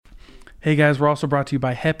Hey guys, we're also brought to you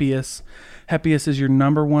by Hepius. Hepius is your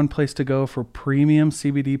number one place to go for premium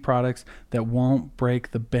CBD products that won't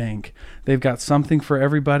break the bank. They've got something for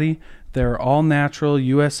everybody. They're all natural,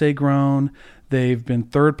 USA grown. They've been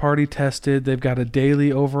third-party tested. They've got a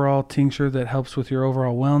daily overall tincture that helps with your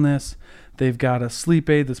overall wellness. They've got a sleep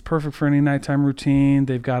aid that's perfect for any nighttime routine.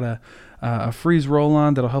 They've got a freeze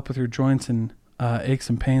roll-on that'll help with your joints and aches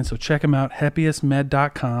and pains. So check them out,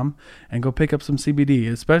 hepiusmed.com, and go pick up some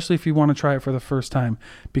CBD, especially if you want to try it for the first time,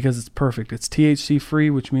 because it's perfect. It's THC free,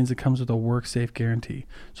 which means it comes with a work safe guarantee.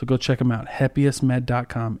 So go check them out,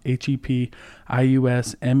 hepiusmed.com,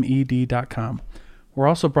 hepiusmed.com. We're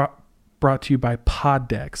also brought to you by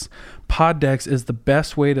Poddex. Poddex is the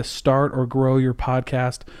best way to start or grow your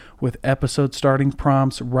podcast with episode starting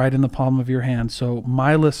prompts right in the palm of your hand. So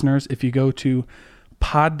my listeners, if you go to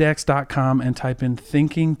poddex.com and type in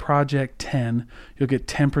Thinking Project 10, you'll get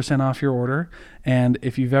 10% off your order. And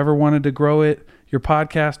if you've ever wanted to grow your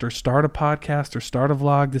podcast or start a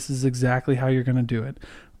vlog, this is exactly how you're going to do it.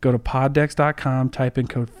 Go to poddex.com, type in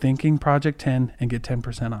code Thinking Project 10 and get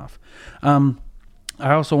 10% off. I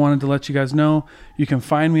also wanted to let you guys know you can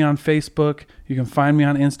find me on Facebook. You can find me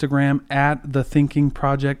on Instagram at the Thinking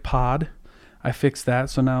Project Pod. I fixed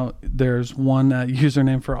that, so now there's one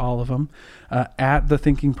username for all of them, at the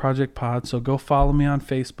Thinking Project Pod. So go follow me on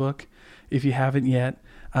Facebook if you haven't yet.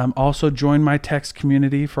 Also join my text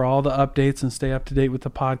community for all the updates and stay up to date with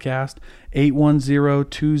the podcast,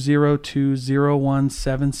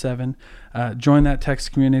 810-202-0177. Join that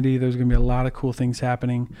text community. There's going to be a lot of cool things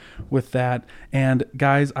happening with that. And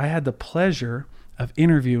guys, I had the pleasure of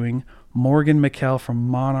interviewing Morgan Mckell from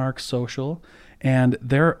Monarch Social. And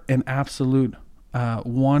they're an absolute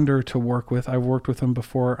wonder to work with. I've worked with them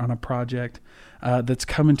before on a project that's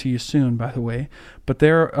coming to you soon, by the way. But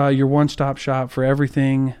they're your one-stop shop for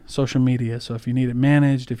everything social media. So if you need it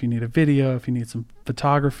managed, if you need a video, if you need some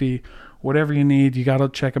photography, whatever you need, you got to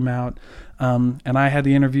check them out. And I had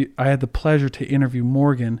the pleasure to interview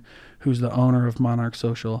Morgan, who's the owner of Monarch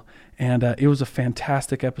Social. And it was a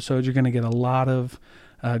fantastic episode. You're going to get a lot of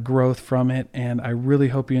growth from it, and I really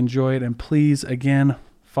hope you enjoy it. And please, again,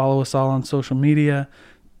 follow us all on social media,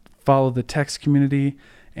 follow the text community,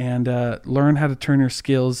 and learn how to turn your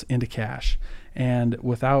skills into cash. And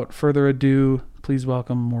without further ado, please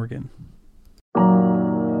welcome Morgan.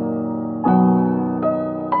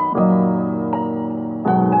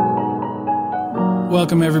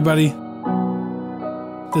 Welcome, everybody.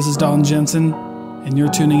 This is Dalton Jensen, and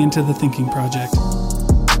you're tuning into The Thinking Project.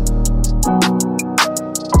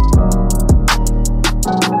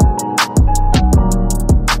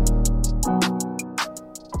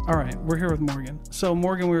 All right, we're here with Morgan. So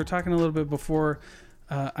Morgan, we were talking a little bit before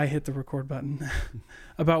I hit the record button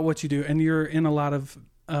about what you do, and you're in a lot of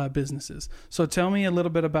businesses. So tell me a little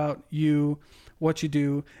bit about you, what you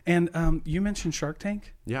do, and you mentioned Shark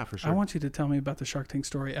Tank. Yeah, for sure. I want you to tell me about the Shark Tank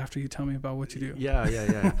story after you tell me about what you do.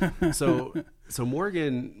 Yeah. So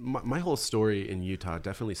Morgan, my whole story in Utah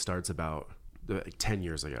definitely starts about 10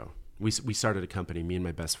 years ago. We started a company, me and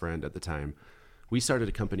my best friend at the time. We started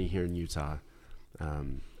a company here in Utah.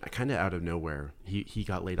 I kind of out of nowhere, he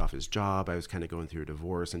got laid off his job. I was kind of going through a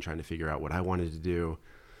divorce and trying to figure out what I wanted to do.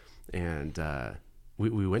 And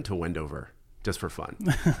we went to Wendover just for fun.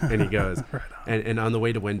 And he goes, right on. And on the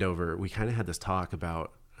way to Wendover, we kind of had this talk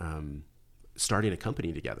about starting a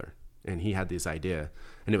company together. And he had this idea,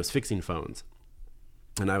 and it was fixing phones.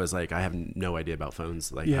 And I was like, I have no idea about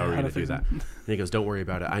phones. Like, how are we going to do that? And he goes, don't worry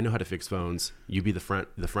about it. I know how to fix phones. You be the front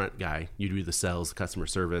guy. You do the sales, customer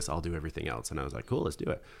service. I'll do everything else. And I was like, cool, let's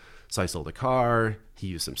do it. So I sold a car. He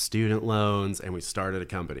used some student loans, and we started a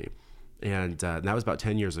company. And that was about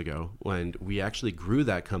 10 years ago when we actually grew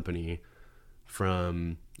that company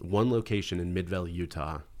from one location in Mid-Valley,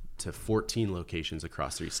 Utah, to 14 locations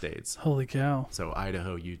across 3 states. Holy cow. So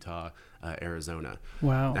Idaho, Utah, Arizona.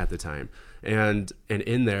 Wow. At the time. And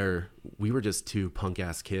in there, we were just 2 punk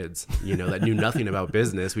ass kids, that knew nothing about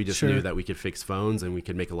business. We just knew that we could fix phones and we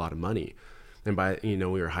could make a lot of money. And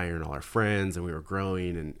we were hiring all our friends, and we were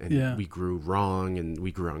growing, and we grew wrong, and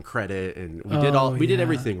we grew on credit, and we did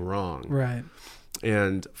everything wrong. Right.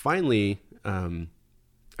 And finally, a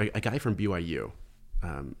guy from BYU,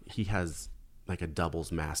 he has like a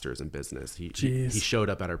doubles master's in business. He showed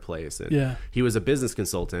up at our place, and he was a business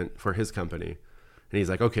consultant for his company. And he's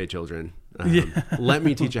like, okay, children, let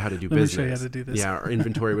me teach you how to do business. Let me show you how to do this. Yeah. Our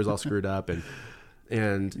inventory was all screwed up.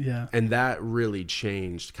 And that really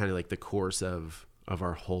changed kind of like the course of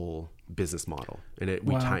our whole business model. And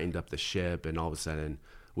we tightened up the ship, and all of a sudden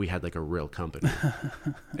we had like a real company.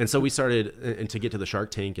 And so we started, and to get to the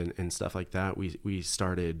Shark Tank and stuff like that, we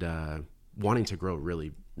started wanting to grow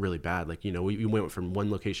really really bad. Like, you know, we went from 1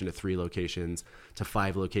 location to 3 locations to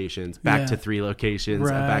 5 locations, back to 3 locations,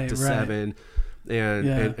 back to 7.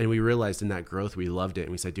 And we realized in that growth, we loved it.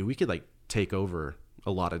 And we said, dude, we could like take over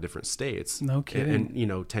a lot of different states. No kidding. And you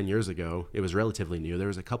know, 10 years ago, it was relatively new. There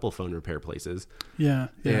was a couple phone repair places. Yeah.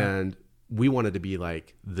 And we wanted to be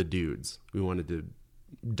like the dudes. We wanted to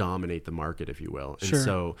dominate the market, if you will. And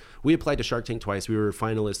so we applied to Shark Tank twice. We were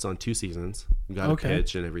finalists on 2 seasons. We got a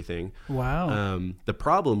pitch and everything. Wow. The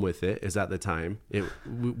problem with it is at the time,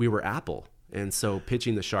 we were Apple. And so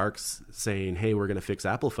pitching the Sharks saying, hey, we're going to fix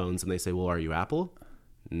Apple phones. And they say, well, are you Apple?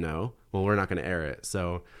 No. Well, we're not going to air it.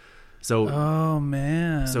 So oh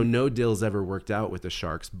man. So no deals ever worked out with the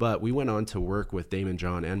Sharks, but we went on to work with Damon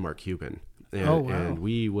John and Mark Cuban. And, and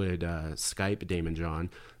we would Skype Damon John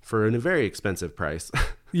for a very expensive price.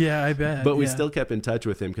 Yeah, I bet. But we still kept in touch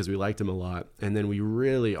with him because we liked him a lot. And then we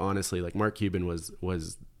really, honestly, like Mark Cuban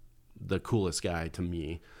was the coolest guy to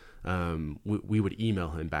me. We would email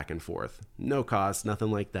him back and forth, no cost,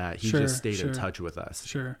 nothing like that. He just stayed in touch with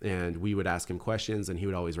us. And we would ask him questions and he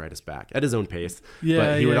would always write us back at his own pace.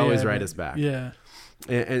 But he would always write us back. Yeah.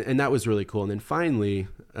 And that was really cool. And then finally,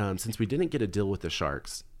 since we didn't get a deal with the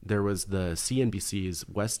Sharks, there was the CNBC's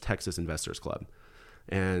West Texas Investors Club.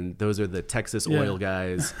 And those are the Texas oil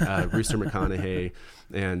guys, Rooster McConaughey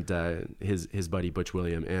and his buddy Butch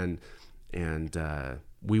William. And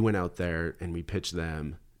we went out there and we pitched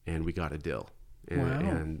them and we got a deal.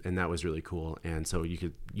 And that was really cool. And so you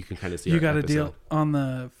can kind of see you got a deal on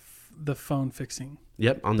the phone fixing.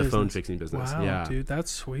 Yep, on the phone fixing business. Wow, yeah, dude, that's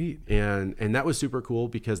sweet. And that was super cool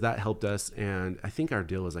because that helped us. And I think our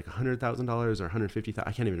deal was like $100,000 or $150,000.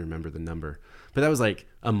 I can't even remember the number, but that was like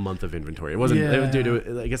a month of inventory. It wasn't,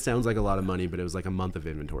 I guess sounds like a lot of money, but it was like a month of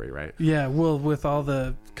inventory, right? Yeah, well, with all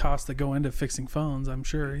the costs that go into fixing phones, I'm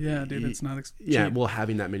sure. Yeah, dude, it's not cheap. Yeah, well,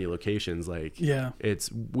 having that many locations, like,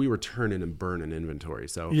 we were turning and burning inventory.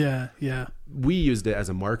 So yeah, we used it as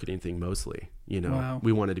a marketing thing mostly. You know,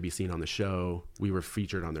 we wanted to be seen on the show. We were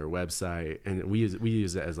featured on their website, and we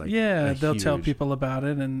use it as like they'll tell people about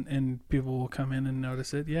it, and people will come in and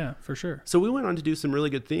notice it. Yeah, for sure. So we went on to do some really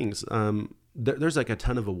good things. There's like a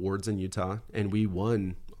ton of awards in Utah, and we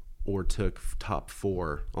won or took top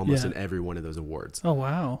 4 almost in every one of those awards. Oh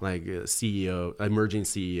wow! Like emerging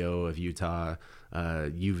CEO of Utah,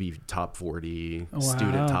 UV top 40,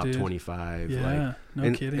 student top 25. Yeah,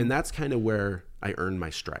 no kidding. And that's kind of where I earned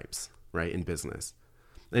my stripes. Right, in business.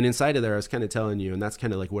 And inside of there, I was kind of telling you, and that's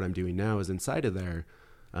kind of like what I'm doing now, is inside of there,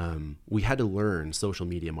 we had to learn social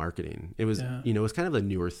media marketing. It was, it was kind of a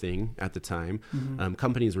newer thing at the time. Mm-hmm.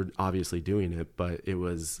 Companies were obviously doing it, but it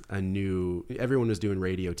was everyone was doing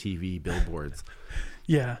radio, TV, billboards.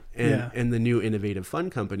 And the new innovative fun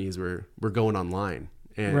companies were going online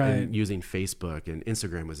and using Facebook, and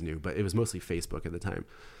Instagram was new, but it was mostly Facebook at the time.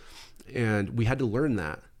 And we had to learn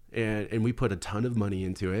that. And we put a ton of money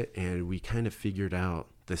into it, and we kind of figured out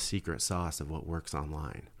the secret sauce of what works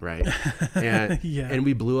online, right? And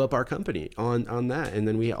we blew up our company on that. And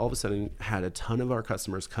then we all of a sudden had a ton of our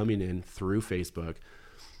customers coming in through Facebook.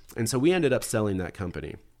 And so we ended up selling that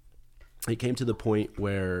company. It came to the point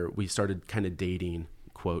where we started kind of dating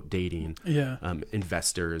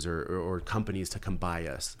investors or companies to come buy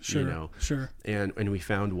us, and we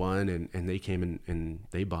found one, and they came and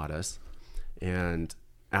they bought us. And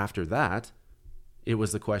after that, it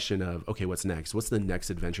was the question of, okay, what's next? What's the next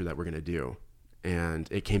adventure that we're going to do? And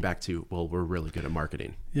it came back to, well, we're really good at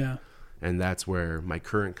marketing. Yeah. And that's where my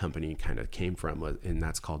current company kind of came from, and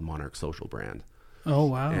that's called Monarch Social Brand. Oh,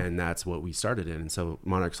 wow. And that's what we started in. And so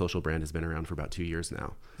Monarch Social Brand has been around for about 2 years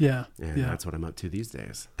now. Yeah. And that's what I'm up to these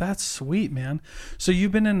days. That's sweet, man. So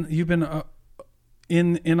you've been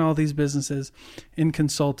in all these businesses, in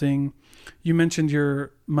consulting. You mentioned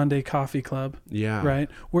your Monday Coffee Club. Yeah. Right.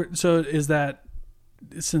 So is that,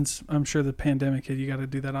 since I'm sure the pandemic hit, you got to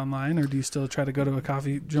do that online, or do you still try to go to a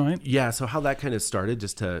coffee joint? Yeah. So how that kind of started,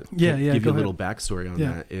 just to give you a little backstory on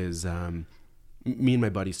that, is me and my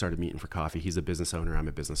buddy started meeting for coffee. He's a business owner. I'm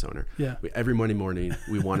a business owner. Yeah. Every Monday morning,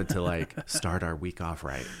 we wanted to like start our week off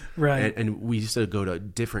right. Right. And we used to go to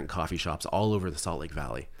different coffee shops all over the Salt Lake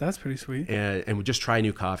Valley. That's pretty sweet. And we just try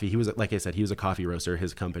new coffee. He was, like I said, he was a coffee roaster,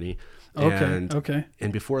 his company. Okay.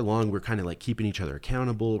 And before long, we're kind of like keeping each other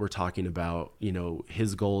accountable. We're talking about,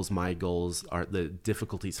 his goals, my goals, are the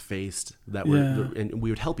difficulties faced and we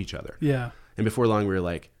would help each other. Yeah. And before long, we were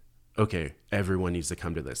like, okay, everyone needs to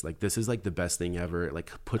come to this. Like, this is like the best thing ever. It like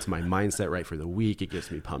puts my mindset right for the week. It gets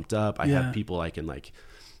me pumped up. I have people I can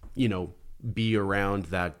be around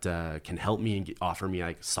that can help me and offer me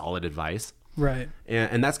like solid advice. Right.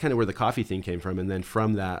 And that's kind of where the coffee thing came from. And then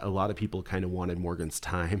from that, a lot of people kind of wanted Morgan's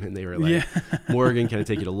time, and they were like, Morgan, can I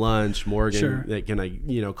take you to lunch? Morgan, Sure. can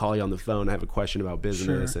I, call you on the phone? I have a question about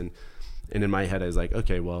business. Sure. And in my head, I was like,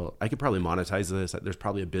 okay, well, I could probably monetize this. There's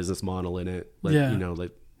probably a business model in it.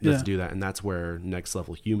 Let's do that. And that's where Next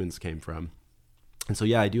Level Humans came from. And so,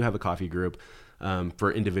 I do have a coffee group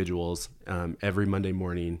for individuals every Monday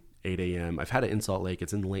morning, 8 a.m. I've had it in Salt Lake.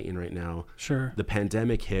 It's in Layton right now. Sure. The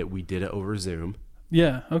pandemic hit. We did it over Zoom.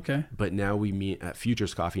 Yeah. Okay. But now we meet at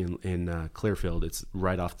Futures Coffee in Clearfield. It's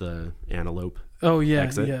right off the Antelope. Oh yeah.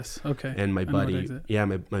 Exit. Yes. Okay. And my buddy,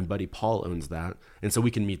 my buddy Paul owns that, and so we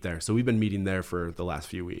can meet there. So we've been meeting there for the last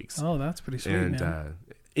few weeks. Oh, that's pretty sweet. And man.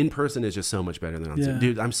 In person is just so much better than on Zoom.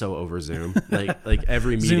 Dude, I'm so over Zoom. like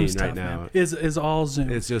every meeting Zoom's right tough, now man. is all Zoom.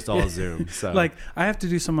 It's just all Zoom. So like I have to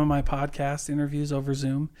do some of my podcast interviews over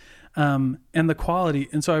Zoom. And the quality,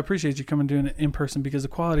 and so I appreciate you coming doing it in person because the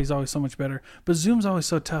quality is always so much better. But Zoom's always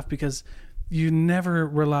so tough because you never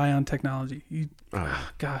rely on technology.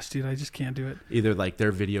 Gosh, dude, I just can't do it. Either like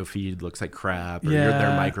their video feed looks like crap, or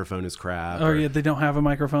their microphone is crap. Or they don't have a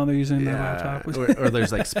microphone; they're using their laptop. or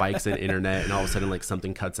there's like spikes in internet, and all of a sudden like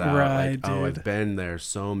something cuts out. Right, like, dude. I've been there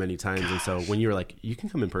so many times, and so when you were like, you can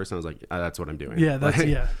come in person, I was like, that's what I'm doing.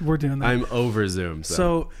 Yeah, we're doing that. I'm over Zoom.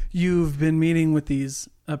 So you've been meeting with these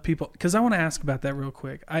people, because I want to ask about that real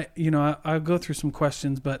quick. I'll go through some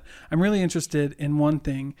questions, but I'm really interested in one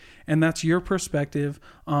thing, and that's your perspective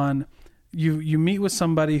on you meet with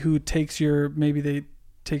somebody who maybe they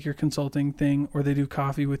take your consulting thing, or they do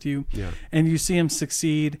coffee with you, and you see them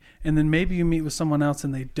succeed, and then maybe you meet with someone else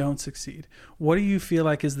and they don't succeed. What do you feel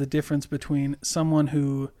like is the difference between someone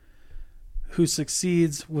who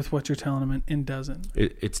succeeds with what you're telling them and doesn't?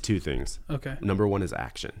 It's two things. Okay. Number one is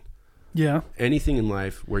action. Yeah. Anything in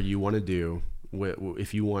life where you want to do,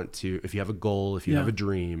 if you have a goal, if you have a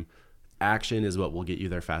dream, action is what will get you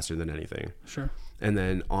there faster than anything. Sure. And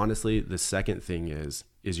then honestly, the second thing is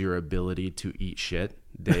your ability to eat shit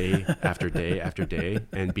day after day after day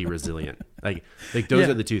and be resilient. Like those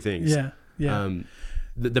are the two things. Yeah. Yeah.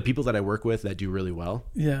 The people that I work with that do really well,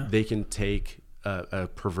 they can take a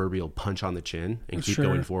proverbial punch on the chin and keep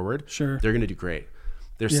going forward. Sure. They're going to do great.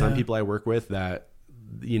 There's some people I work with that,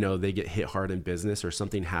 they get hit hard in business, or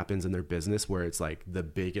something happens in their business where it's like the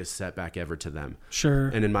biggest setback ever to them. Sure.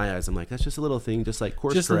 And in my eyes, I'm like, that's just a little thing, just like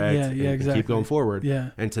course correct and exactly. keep going forward. Yeah.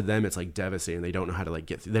 And to them, it's like devastating. They don't know how to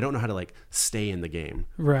they don't know how to stay in the game.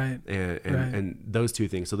 Right. And those two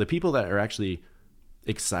things. So the people that are actually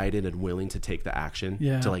excited and willing to take the action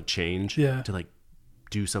to change, to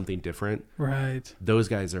do something different. Right. Those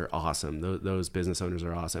guys are awesome. Those business owners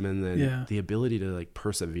are awesome. And then the ability to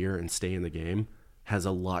persevere and stay in the game has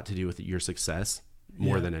a lot to do with your success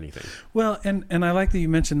more than anything. Well, and I like that you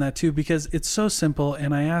mentioned that too, because it's so simple.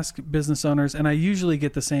 And I ask business owners, and I usually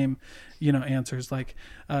get the same, answers. Like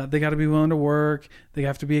they got to be willing to work. They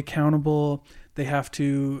have to be accountable. They have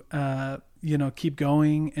to, keep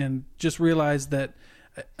going, and just realize that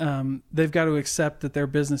they've got to accept that their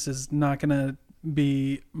business is not going to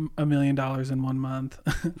be $1 million in 1 month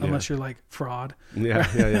unless you're like fraud.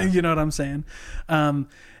 Yeah. You know what I'm saying?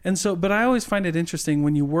 And so, but I always find it interesting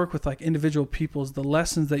when you work with individual people's, the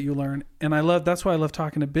lessons that you learn. And that's why I love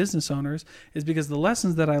talking to business owners, is because the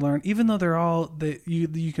lessons that I learn, even though they're all,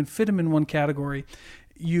 you can fit them in one category,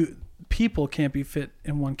 people can't be fit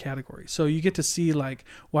in one category. So you get to see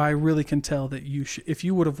why I really can tell that if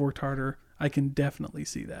you would have worked harder, I can definitely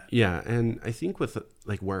see that. Yeah. And I think with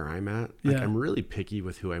where I'm at, I'm really picky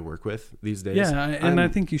with who I work with these days. Yeah. And I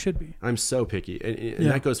think you should be. I'm so picky. And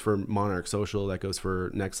that goes for Monarch Social. That goes for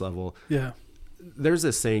Next Level. Yeah. There's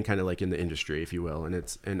this saying kind of in the industry, if you will.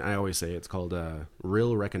 And I always say it's called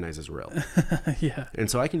real recognizes real. Yeah. And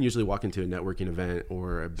so I can usually walk into a networking event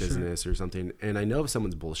or a business or something, and I know if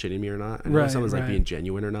someone's bullshitting me or not. I know if someone's being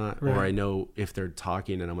genuine or not. Or I know if they're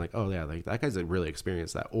talking and I'm like, oh yeah, that guy's really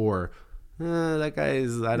experienced that. Or that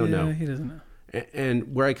guy's, I don't know. He doesn't know.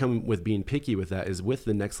 And where I come with being picky with that is with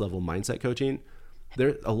the Next Level mindset coaching.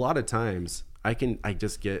 There, a lot of times I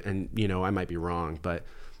just get, and I might be wrong, but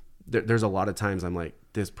there's a lot of times I'm like,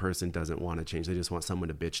 this person doesn't want to change. They just want someone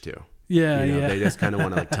to bitch to. Yeah. They just kind of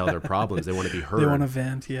want to tell their problems. They want to be heard. They want to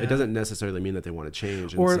vent. Yeah. It doesn't necessarily mean that they want to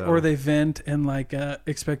change. Or they vent and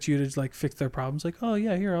expect you to fix their problems. Like, oh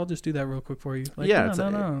yeah, here, I'll just do that real quick for you.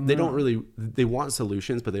 No. They don't really. They want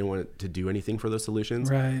solutions, but they don't want to do anything for those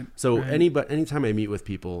solutions. Right. So anytime I meet with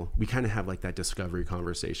people, we kind of have that discovery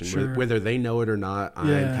conversation, whether they know it or not.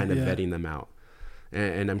 I'm kind of vetting them out.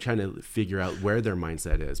 And I'm trying to figure out where their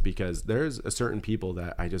mindset is, because there's a certain people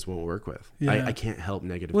that I just won't work with. Yeah. I can't help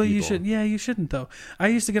negative Well, people. you should. Yeah, you shouldn't though. I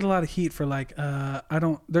used to get a lot of heat for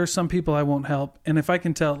there's some people I won't help. And if I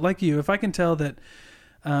can tell, like you, if I can tell that,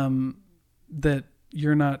 that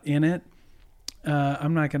you're not in it,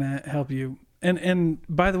 I'm not going to help you. And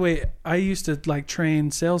by the way, I used to like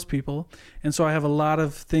train salespeople. And so I have a lot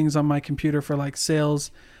of things on my computer for like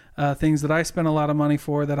sales things that I spend a lot of money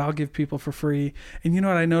for that I'll give people for free. And you know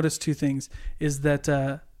what? I noticed two things is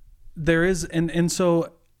that there is, and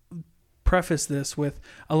so preface this with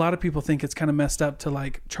a lot of people think it's kind of messed up to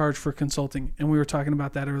like charge for consulting. And we were talking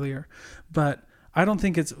about that earlier, but I don't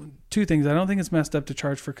think it's two things. I don't think it's messed up to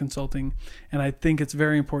charge for consulting. And I think it's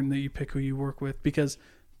very important that you pick who you work with, because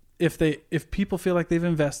if people feel like they've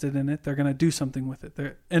invested in it, they're going to do something with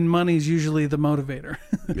it. And money's usually the motivator.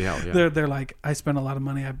 Yeah. They're like, I spent a lot of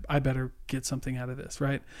money. I better get something out of this.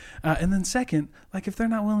 Right. And then second, like if they're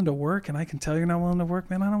not willing to work and I can tell you're not willing to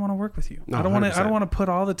work, man, I don't want to work with you. No, I don't want to put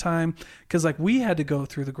all the time. Cause like we had to go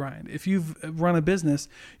through the grind. If you've run a business,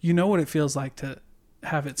 you know what it feels like to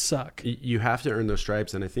have it suck. You have to earn those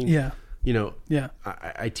stripes. And I think,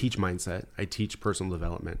 I teach mindset. I teach personal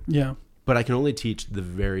development. Yeah. But I can only teach the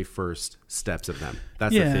very first steps of them.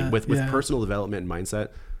 That's the thing. With personal development and mindset,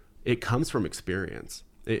 it comes from experience.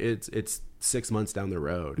 It's 6 months down the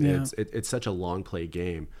road. Yeah. It's such a long play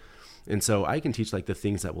game. And so I can teach like the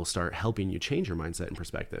things that will start helping you change your mindset and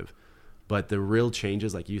perspective. But the real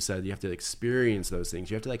changes, like you said, you have to experience those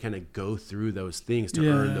things. You have to like kind of go through those things to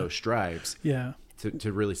earn those stripes. Yeah.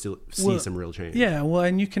 To really see some real change. Yeah. Well,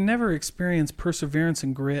 and you can never experience perseverance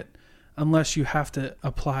and grit unless you have to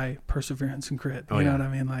apply perseverance and grit. You know what I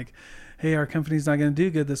mean? Like, hey, our company's not going to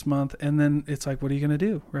do good this month. And then it's like, what are you going to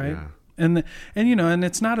do? Right. Yeah. And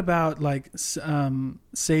it's not about like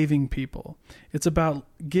saving people. It's about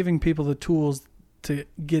giving people the tools to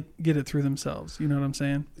get it through themselves. You know what I'm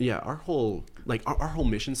saying? Yeah. Our whole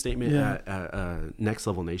mission statement at Next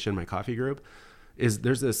Level Nation, my coffee group, is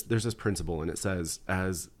there's this principle, and it says,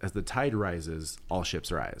 as the tide rises, all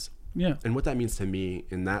ships rise. Yeah. And what that means to me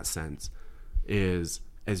in that sense is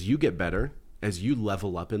as you get better, as you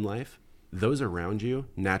level up in life, those around you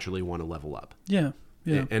naturally want to level up. Yeah.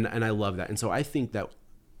 Yeah. And I love that. And so I think that,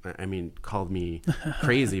 I mean, call me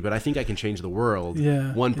crazy, but I think I can change the world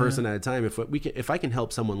one person at a time. If I can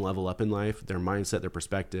help someone level up in life, their mindset, their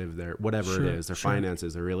perspective, their whatever it is, their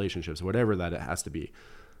finances, their relationships, whatever that it has to be,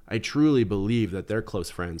 I truly believe that their close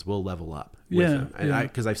friends will level up with them. And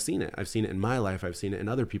because I've seen it. I've seen it in my life. I've seen it in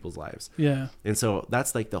other people's lives. Yeah. And so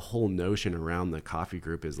that's like the whole notion around the coffee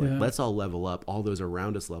group is like, let's all level up. All those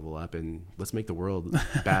around us level up, and let's make the world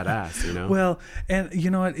badass, you know? Well, and you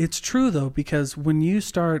know what? It's true though, because when you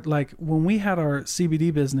start, like when we had our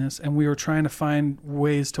CBD business and we were trying to find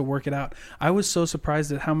ways to work it out, I was so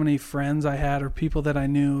surprised at how many friends I had or people that I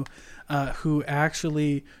knew who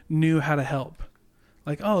actually knew how to help.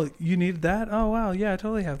 Like, oh, you needed that? Oh, wow. Yeah, I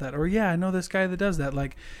totally have that. Or, yeah, I know this guy that does that.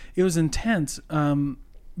 Like, it was intense.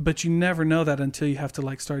 But you never know that until you have to,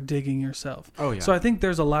 like, start digging yourself. Oh, yeah. So I think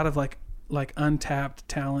there's a lot of, like untapped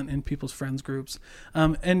talent in people's friends groups.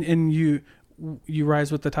 And you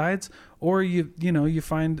rise with the tides, or you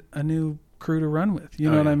find a new crew to run with. You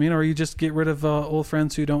know what I mean? Or you just get rid of old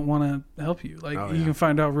friends who don't want to help you. Like you can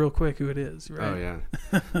find out real quick who it is. Right? Oh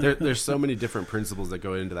yeah. There's so many different principles that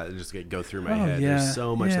go into that. That just go through my head. Yeah. There's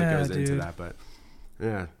so much that goes into that, but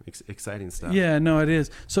yeah, exciting stuff. Yeah, no, it is.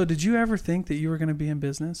 So did you ever think that you were going to be in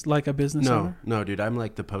business, like a business owner? No, dude. I'm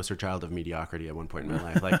like the poster child of mediocrity at one point in my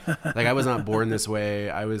life. Like I was not born this way.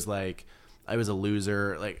 I was a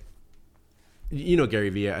loser. Like, you know, Gary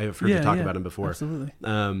Vee, I've heard you talk about him before. Absolutely.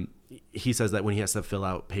 He says that when he has to fill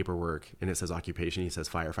out paperwork and it says occupation, he says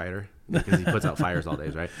firefighter, because he puts out fires all day,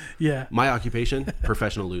 right? Yeah. My occupation,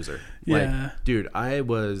 professional loser. Yeah. Like, dude, I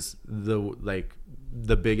was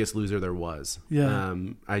the biggest loser there was. Yeah.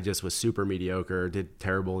 I just was super mediocre, did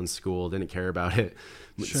terrible in school, didn't care about it.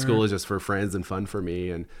 Sure. School is just for friends and fun for me.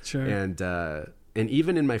 And, sure. And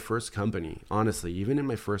even in my first company, honestly,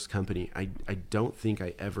 I don't think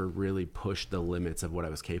I ever really pushed the limits of what I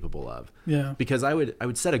was capable of. Yeah. Because I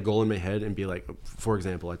would set a goal in my head and be like, for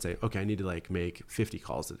example, I'd say, okay, I need to like make 50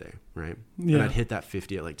 calls a day, right? Yeah. And I'd hit that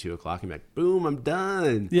 50 at like 2:00 and be like, boom, I'm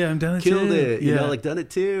done. Yeah, I'm done. Killed it. You know, like done it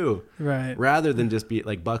too. Right. Rather than just be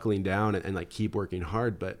like buckling down and like keep working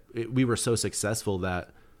hard. But we were so successful that,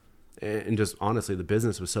 and just honestly, the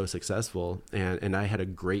business was so successful, and I had a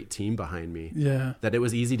great team behind me. Yeah, that it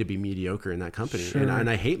was easy to be mediocre in that company, sure. and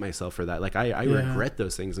I hate myself for that. Like I regret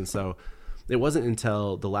those things, and so it wasn't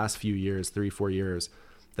until the last few years, 3-4 years,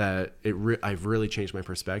 that I've really changed my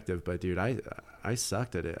perspective. But dude, I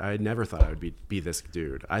sucked at it. I never thought I would be this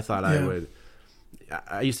dude. I thought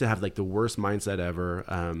I used to have like the worst mindset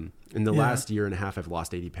ever. In the last year and a half, I've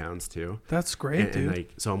lost 80 pounds too. That's great, dude. And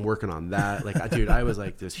like, so I'm working on that. Like, dude, I was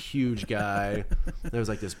like this huge guy. I was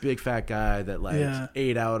like this big fat guy that like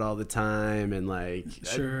ate out all the time and like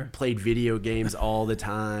played video games all the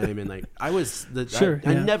time. And like, I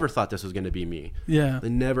never thought this was going to be me. Yeah. I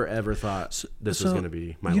never ever thought this was going to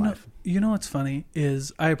be my life. You know what's funny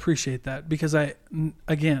is I appreciate that because I,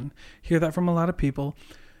 again, hear that from a lot of people.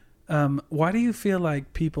 Why do you feel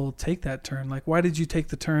like people take that turn? Like, why did you take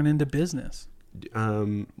the turn into business?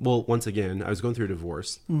 Well, once again, I was going through a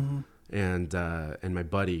divorce, and my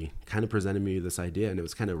buddy kind of presented me this idea, and it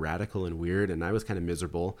was kind of radical and weird, and I was kind of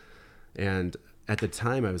miserable. And at the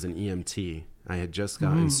time, I was an EMT. I had just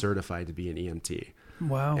gotten certified to be an EMT.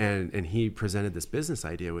 Wow. And he presented this business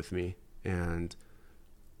idea with me, and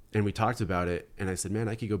we talked about it, and I said, man,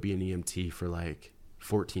 I could go be an EMT for like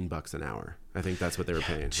 $14 an hour. I think that's what they were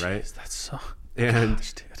paying, right? That's so. And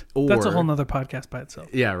gosh, dude. That's a whole nother podcast by itself.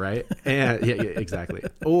 Yeah, right. And yeah, exactly.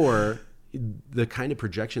 Or the kind of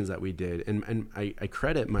projections that we did, and I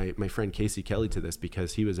credit my friend Casey Kelly to this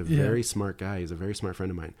because he was a very smart guy. He's a very smart friend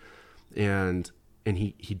of mine, and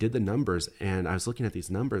he did the numbers, and I was looking at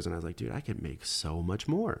these numbers, and I was like, dude, I could make so much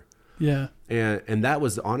more. Yeah. And that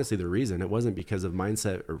was honestly the reason. It wasn't because of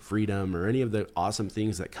mindset or freedom or any of the awesome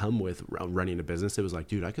things that come with running a business. It was like,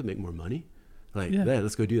 dude, I could make more money. Like, yeah,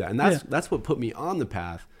 let's go do that. And that's what put me on the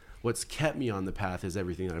path. What's kept me on the path is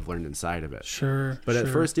everything that I've learned inside of it. Sure. But at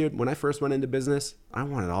first, dude, when I first went into business, I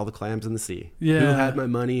wanted all the clams in the sea. Yeah. Who had my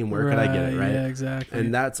money and where could I get it, right? Yeah, exactly.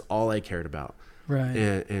 And that's all I cared about. Right.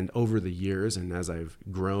 And over the years, and as I've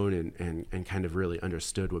grown and kind of really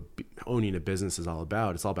understood what owning a business is all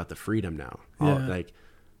about, it's all about the freedom now. Like,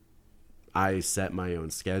 I set my own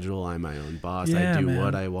schedule. I'm my own boss. I do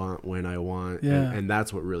what I want when I want. Yeah. And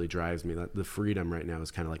that's what really drives me. The freedom right now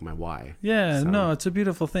is kind of like my why. Yeah, so. No, it's a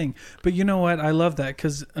beautiful thing. But you know what? I love that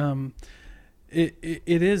because it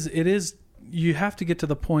is. You have to get to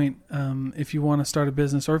the point if you want to start a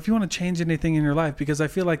business or if you want to change anything in your life, because I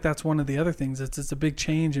feel like that's one of the other things. It's a big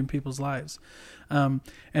change in people's lives. And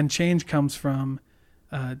change comes from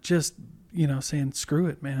just, saying, screw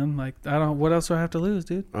it, man. Like, what else do I have to lose,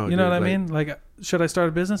 dude? Oh, you know what I mean? Like, should I start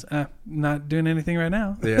a business? Not doing anything right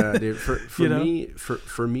now. Yeah, dude.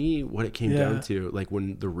 For me, what it came down to, like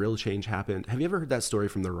when the real change happened, have you ever heard that story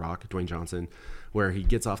from The Rock, Dwayne Johnson, where he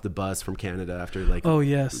gets off the bus from Canada after like,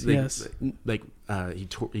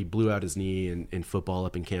 he blew out his knee in football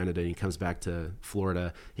up in Canada, and he comes back to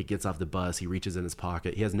Florida. He gets off the bus, he reaches in his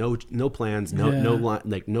pocket. He has no plans,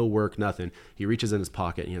 no work, nothing. He reaches in his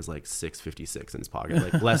pocket and he has like $6.56 in his pocket,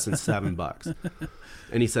 like less than $7.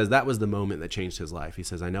 And he says that was the moment that changed his life. He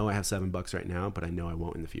says, I know I have $7 right now, but I know I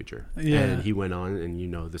won't in the future. Yeah. And he went on, and you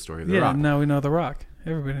know the story of The Rock. Yeah, now we know The Rock.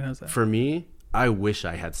 Everybody knows that. For me, I wish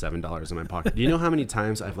I had $7 in my pocket. Do you know how many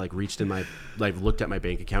times I've like reached in looked at my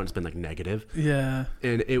bank account, it's been like negative. Yeah.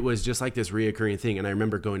 And it was just like this reoccurring thing. And I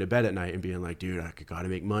remember going to bed at night and being like, dude, I gotta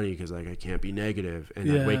make money because like I can't be negative. And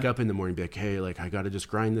I'd wake up in the morning and be like, hey, like I gotta just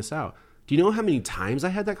grind this out. Do you know how many times I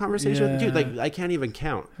had that conversation with dude? Like I can't even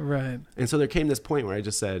count. Right. And so there came this point where I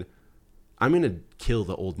just said, I'm gonna kill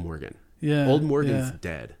the old Morgan. Yeah. Old Morgan's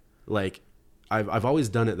dead. Like I've always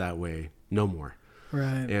done it that way. No more.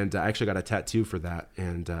 Right. And I actually got a tattoo for that,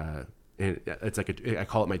 and it's like I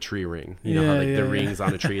call it my tree ring. You know how like the rings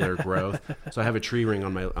on a tree that are growth. So I have a tree ring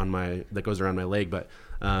on my that goes around my leg. But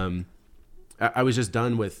I was just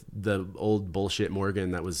done with the old bullshit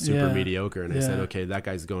Morgan that was super mediocre, and I said, okay, that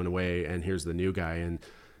guy's going away, and here's the new guy,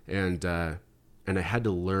 and I had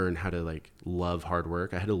to learn how to like love hard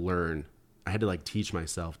work. I had to like teach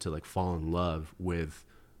myself to like fall in love with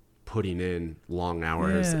putting in long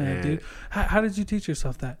hours. Yeah, dude. How did you teach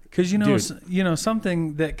yourself that? Because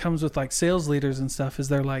something that comes with like sales leaders and stuff is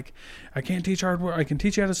they're like, I can't teach hard work. I can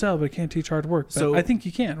teach you how to sell, but I can't teach hard work. But so I think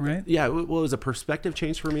you can, right? Yeah. Well, it was a perspective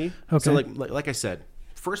change for me. Okay. So like I said,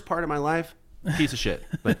 first part of my life, piece of shit.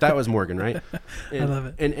 Like that was Morgan, right? And, I love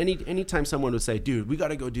it. And anytime someone would say, dude, we got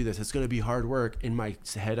to go do this, it's going to be hard work, in my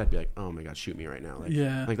head I'd be like, oh my God, shoot me right now.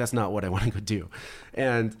 Like, like that's not what I want to go do.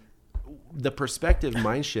 And the perspective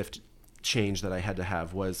mind shift change that I had to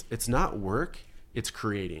have was, it's not work, it's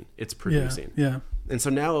creating, it's producing. Yeah. And so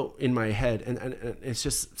now in my head, and it's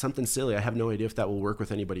just something silly. I have no idea if that will work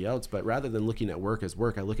with anybody else, but rather than looking at work as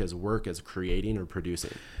work, I look at work as creating or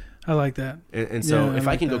producing. I like that. And so if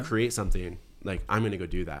I can go create something, like I'm going to go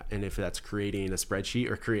do that. And if that's creating a spreadsheet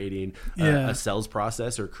or creating Yeah. a sales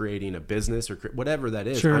process or creating a business or whatever that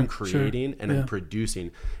is, Sure, I'm creating and Yeah. I'm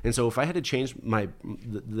producing. And so if I had to change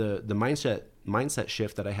the mindset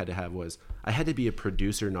shift that I had to have was I had to be a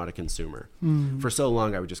producer, not a consumer. For so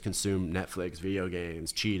long, I would just consume Netflix, video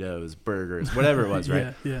games, Cheetos, burgers, whatever it was,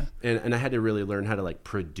 right? Yeah. And I had to really learn how to like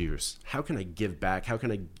produce. How can I give back? How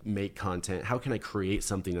can I make content? How can I create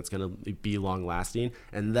something that's going to be long lasting?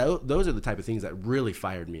 And those are the type of things that really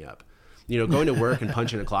fired me up. You know, going to work and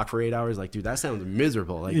punching a clock for 8 hours, like, dude, that sounds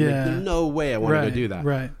miserable. Like, there's no way I want to go do that.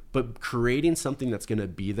 Right. But creating something that's going to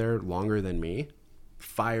be there longer than me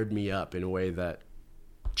fired me up in a way that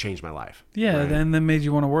changed my life. Yeah, right? and then made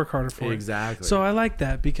you want to work harder for it. Exactly. So I like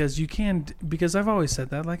that because because I've always said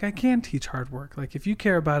that, like, I can teach hard work. Like, if you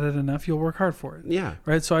care about it enough, you'll work hard for it. Yeah.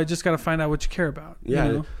 Right. So I just got to find out what you care about. Yeah.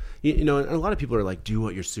 You know? You know, and a lot of people are like, do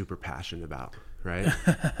what you're super passionate about. Right?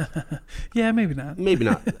 Yeah, maybe not. Maybe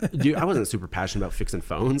not. Dude, I wasn't super passionate about fixing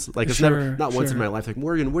phones. Like, it's Sure, not once in sure. my life, like,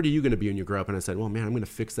 Morgan, what are you going to be when you grow up? And I said, well, man, I'm going to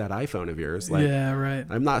fix that iPhone of yours. Like, Yeah, right.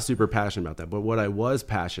 I'm not super passionate about that. But what I was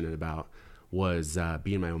passionate about was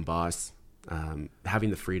being my own boss, having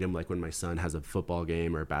the freedom, like when my son has a football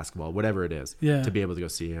game or basketball, whatever it is, Yeah. to be able to go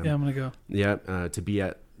see him. Yeah, I'm gonna go. Yeah,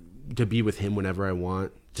 to be with him whenever I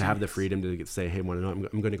want, to have the freedom to say, hey, I'm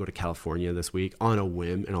going to go to California this week on a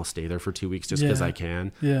whim, and I'll stay there for 2 weeks just because Yeah. I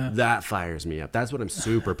can. Yeah. That fires me up. That's what I'm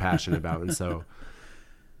super passionate about. And so,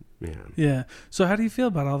 man. Yeah. So how do you feel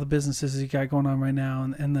about all the businesses you got going on right now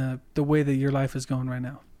and the way that your life is going right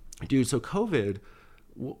now? Dude, so COVID,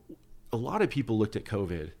 a lot of people looked at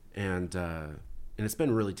COVID and it's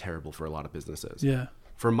been really terrible for a lot of businesses. Yeah.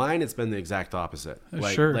 For mine, it's been the exact opposite.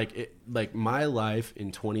 Sure. Like my life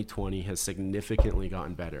in 2020 has significantly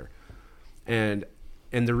gotten better. And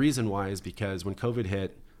the reason why is because when COVID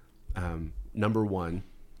hit, number one,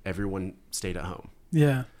 everyone stayed at home.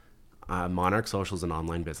 Yeah. Monarch Social is an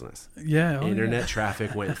online business. Yeah. Oh, Internet yeah.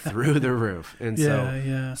 traffic went through the roof. And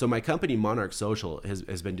Yeah. so my company Monarch Social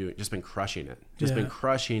has been crushing it. Been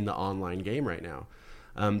crushing the online game right now.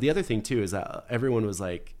 The other thing too is that everyone was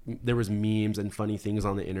like, there was memes and funny things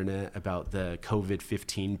on the internet about the COVID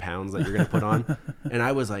 15 pounds that you're going to put on. And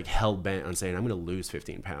I was like hell bent on saying I'm going to lose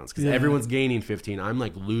 15 pounds because everyone's gaining 15. I'm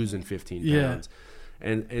like losing 15 pounds.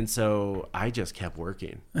 And so I just kept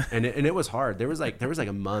working and it was hard. There was like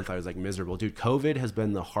a month I was like miserable. Dude, COVID has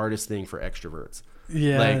been the hardest thing for extroverts.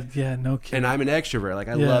 Yeah. No kidding. And I'm an extrovert. Like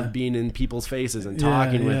I love being in people's faces and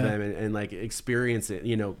talking with them and like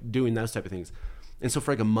experiencing, doing those type of things. And so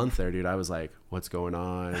for like a month there, dude, I was like, what's going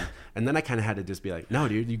on? And then I kind of had to just be like, no,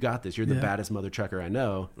 dude, you got this. You're the baddest mother trucker I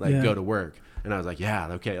know. Like, go to work. And I was like, yeah,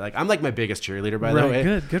 okay. Like, I'm like my biggest cheerleader, by the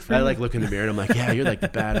way. Good for you. I like look in the mirror and I'm like, yeah, you're like the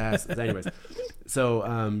badass. Anyways,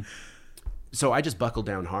 so I just buckled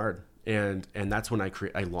down hard. And that's when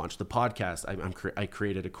I launched the podcast. I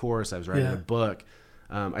created a course. I was writing a book.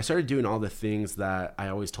 I started doing all the things that I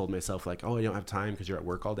always told myself, like, oh, I don't have time because you're at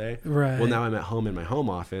work all day. Right. Well, now I'm at home in my home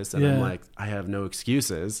office and I'm like, I have no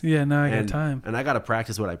excuses. Yeah, now I got time. And I got to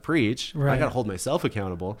practice what I preach. Right. I got to hold myself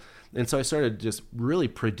accountable. And so I started just really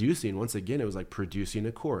producing. Once again, it was like producing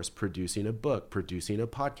a course, producing a book, producing a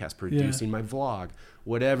podcast, producing my vlog,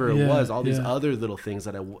 whatever it was, all these other little things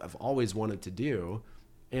that I've always wanted to do.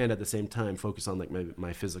 And at the same time, focus on like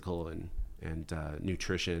my physical and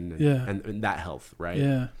nutrition and that health, right?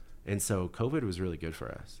 Yeah. And so COVID was really good for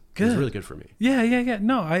us. Good. It was really good for me. Yeah.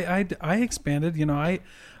 No, I expanded.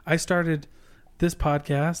 I started this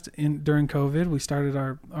podcast during COVID. We started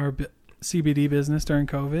our CBD business during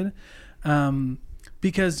COVID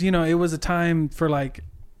because it was a time for like.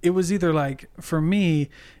 It was either like for me,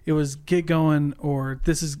 it was get going or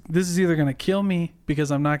this is either going to kill me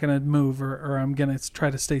because I'm not going to move or I'm going to try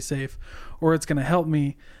to stay safe, or it's going to help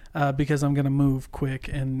me because I'm going to move quick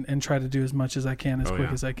and try to do as much as I can as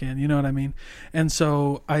quick as I can. You know what I mean? And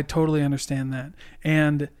so I totally understand that.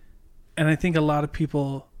 And I think a lot of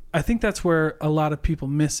people, I think that's where a lot of people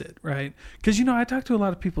miss it, right? Because I talk to a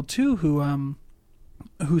lot of people too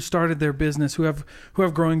who started their business, who have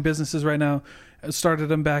growing businesses right now. Started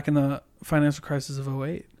them back in the financial crisis of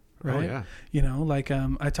 2008, right? Oh, yeah.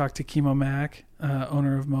 I talked to Chemo Mac,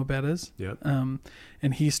 owner of Mo Betta's. Yep.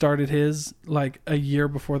 And he started his like a year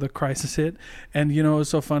before the crisis hit. And it was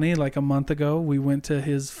so funny, like a month ago, we went to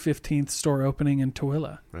his 15th store opening in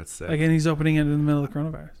Tooele. That's sick. Again, he's opening it in the middle of the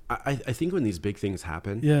coronavirus. I think when these big things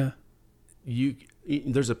happen,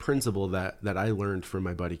 there's a principle that I learned from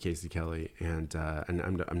my buddy Casey Kelly, and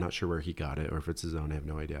I'm not sure where he got it or if it's his own. I have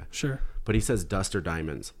no idea. Sure. But he says dust or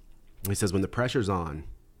diamonds. He says when the pressure's on,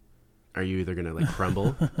 are you either going to like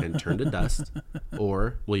crumble and turn to dust,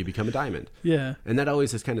 or will you become a diamond? Yeah. And that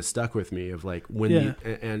always has kind of stuck with me of like when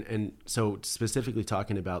and so specifically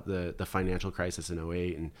talking about the financial crisis in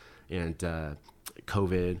 08 and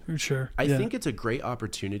COVID. Sure. I think it's a great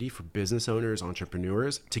opportunity for business owners,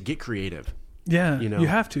 entrepreneurs to get creative. Yeah. You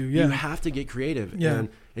have to. Yeah. You have to get creative. Yeah.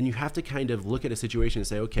 And you have to kind of look at a situation and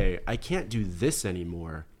say, okay, I can't do this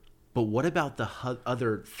anymore, but what about the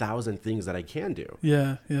other 1,000 things that I can do?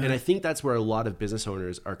 Yeah. Yeah. And I think that's where a lot of business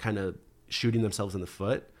owners are kind of shooting themselves in the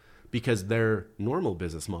foot, because their normal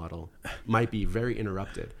business model might be very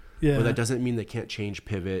interrupted. Yeah. But that doesn't mean they can't change,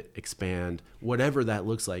 pivot, expand, whatever that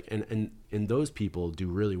looks like. And those people do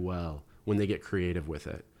really well when they get creative with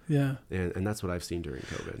it. Yeah. And that's what I've seen during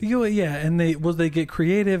COVID. Yeah. And they get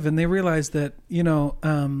creative, and they realize that,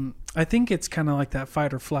 I think it's kind of like that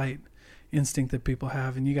fight or flight instinct that people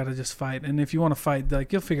have, and you got to just fight. And if you want to fight,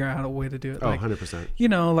 like, you'll figure out a way to do it. Oh, like,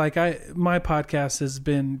 100%. Like my podcast has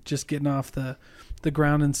been just getting off the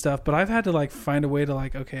ground and stuff, but I've had to like find a way to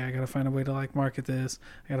like, okay, I got to find a way to like market this.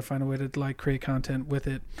 I got to find a way to like create content with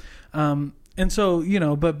it. And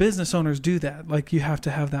so, but business owners do that. Like, you have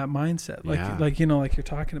to have that mindset, like you're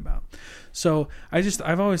talking about. So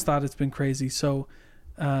I've always thought it's been crazy. So,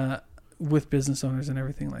 with business owners and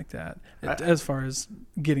everything like that, as far as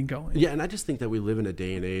getting going. Yeah. And I just think that we live in a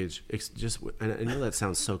day and age, and I know that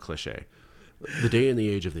sounds so cliche, the day and the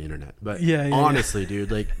age of the internet, but honestly,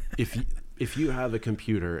 dude, like if you have a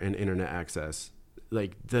computer and internet access,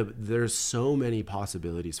 like there's so many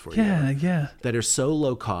possibilities for you that are so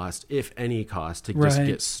low cost, if any cost, to just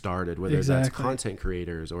get started, whether that's content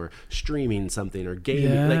creators or streaming something or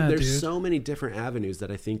gaming. Like, there's so many different avenues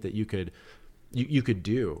that I think that you could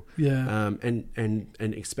do. Yeah.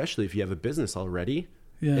 And especially if you have a business already.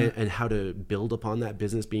 Yeah. And how to build upon that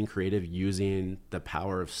business, being creative using the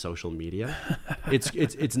power of social media.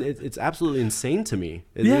 It's absolutely insane to me.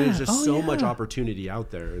 There's just so much opportunity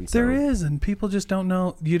out there. And so, there is, and people just don't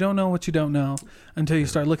know. You don't know what you don't know until you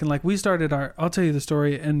start looking. Like, we started I'll tell you the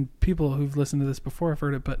story, and people who've listened to this before have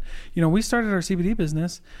heard it, but we started our CBD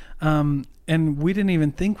business, and we didn't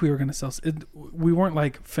even think we were going to sell it. We weren't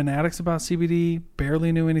like fanatics about CBD,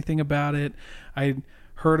 barely knew anything about it. I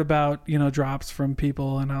heard about drops from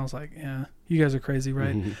people, and I was like, yeah, you guys are crazy,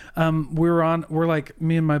 right? Mm-hmm. We're like,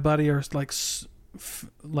 me and my buddy are like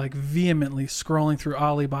vehemently scrolling through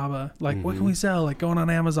Alibaba, like, what can we sell, like going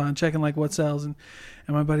on Amazon checking like what sells, and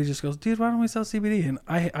my buddy just goes, dude, why don't we sell CBD? And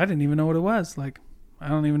I didn't even know what it was. Like, I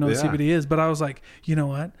don't even know what CBD is, but I was like, you know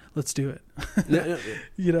what, let's do it.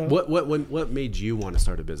 What made you want to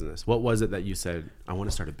start a business? What was it that you said, I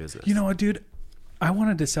want to start a business? You know what, dude, I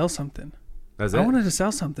wanted to sell something. I wanted to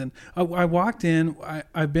sell something. I walked in.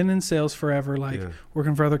 I've been in sales forever,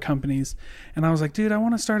 working for other companies. And I was like, dude, I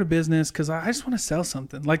want to start a business because I just want to sell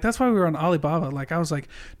something. Like, that's why we were on Alibaba. Like, I was like,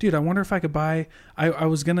 dude, I wonder if I could buy. I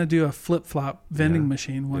was going to do a flip-flop vending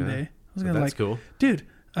machine one day. I was gonna cool. Dude,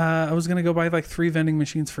 I was going to go buy like 3 vending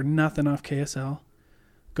machines for nothing off KSL.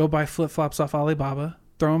 Go buy flip-flops off Alibaba,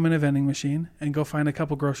 throw them in a vending machine, and go find a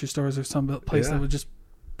couple grocery stores or some place that would just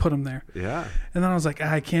put them there. Yeah. And then I was like,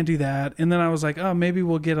 I can't do that. And then I was like, oh, maybe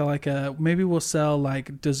we'll get maybe we'll sell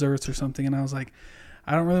like desserts or something. And I was like,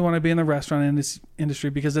 I don't really want to be in the restaurant industry,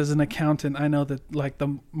 because as an accountant, I know that like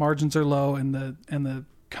the margins are low and the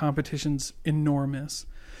competition's enormous.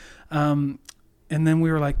 And then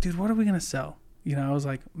we were like, dude, what are we going to sell? I was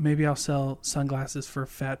like, maybe I'll sell sunglasses for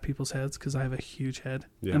fat people's heads, because I have a huge head,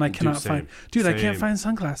 and I cannot find. Dude, I can't find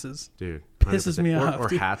sunglasses. Dude, pisses me off. Or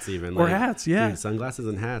hats even. Or hats, yeah. Dude, sunglasses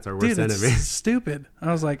and hats are worst enemies. It's stupid.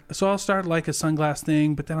 I was like, so I'll start like a sunglass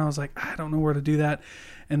thing, but then I was like, I don't know where to do that,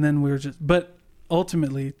 and then but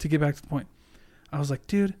ultimately, to get back to the point, I was like,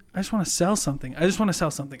 dude, I just want to sell something.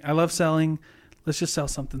 I love selling. Let's just sell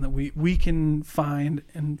something that we can find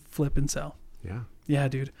and flip and sell. Yeah. Yeah,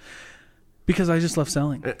 dude. Because I just love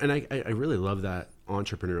selling. And I really love that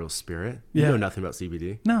entrepreneurial spirit. Yeah. You know nothing about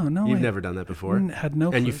CBD. No. You've never done that before. Had no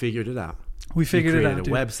clue. And you figured it out. We figured it out, You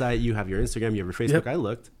created a website. You have your Instagram. You have your Facebook. Yep. I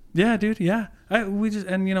looked. Yeah, dude. Yeah. We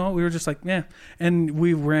were just like, yeah. And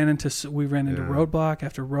we ran into roadblock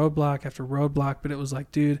after roadblock after roadblock. But it was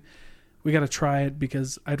like, dude, we got to try it,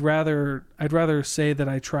 because I'd rather say that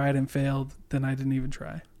I tried and failed than I didn't even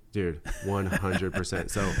try. Dude, 100%.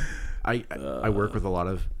 So I work with a lot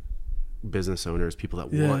of business owners, people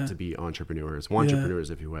that want to be entrepreneurs,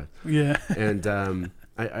 if you will. Yeah. And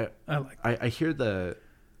I hear the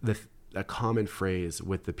a common phrase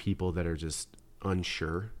with the people that are just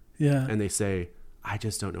unsure. Yeah. And they say, I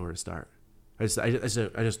just don't know where to start.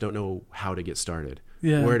 I just don't know how to get started.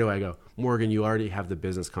 Yeah. Where do I go? Morgan, you already have the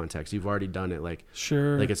business context. You've already done it. Like,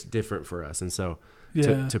 sure. Like it's different for us. And so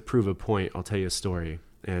to prove a point, I'll tell you a story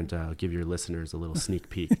and give your listeners a little sneak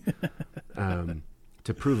peek.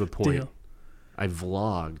 To prove a point, Deal. I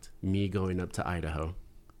vlogged me going up to Idaho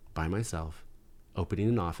by myself, opening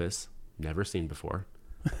an office, never seen before,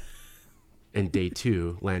 and day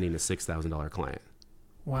 2, landing a $6,000 client.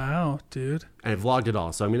 Wow, dude. And I vlogged it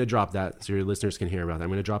all. So I'm going to drop that so your listeners can hear about that. I'm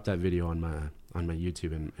going to drop that video on my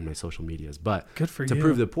YouTube and my social medias. But good for to you.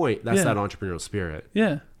 prove the point, that's that entrepreneurial spirit.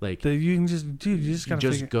 Yeah. Like you can just, dude, you just got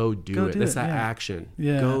to go do it. That's that action.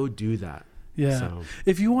 Yeah. Go do that. Yeah. So.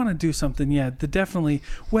 If you want to do something, definitely.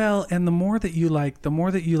 Well, and the more that you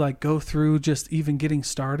go through just even getting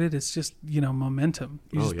started, it's just, momentum.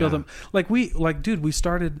 You just build them. Dude, we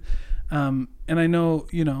started, and I know,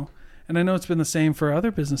 and I know it's been the same for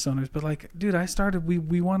other business owners, but dude, I started,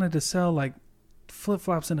 we wanted to sell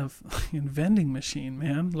flip-flops in a vending machine,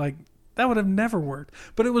 man. That would have never worked.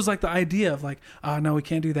 But it was the idea of no, we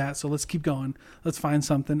can't do that. So let's keep going. Let's find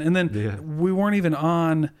something. And then we weren't even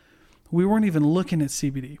looking at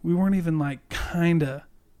CBD. We weren't even kind of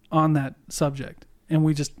on that subject. And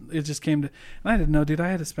it just came to, and I didn't know, dude, I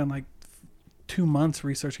had to spend 2 months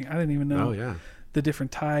researching. I didn't even know the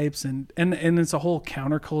different types and it's a whole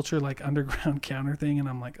counterculture, underground counter thing. And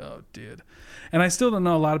I'm like, oh dude. And I still don't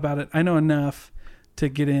know a lot about it. I know enough to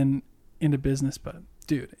get into business, but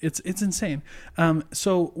dude, it's insane.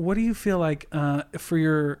 So what do you feel like, for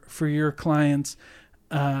your clients,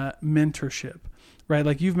 mentorship?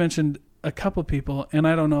 Right? You've mentioned a couple people, and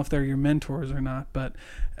I don't know if they're your mentors or not, but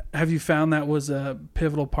have you found that was a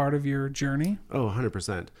pivotal part of your journey? Oh,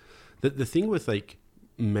 100%. The thing with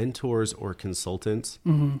mentors or consultants,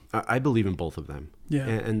 I believe in both of them. Yeah.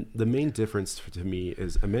 And the main difference to me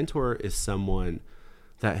is a mentor is someone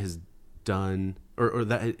that has done or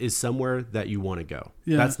that is somewhere that you want to go.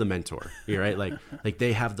 Yeah. That's the mentor. Right? Like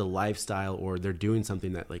they have the lifestyle or they're doing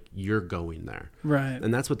something that you're going there. Right.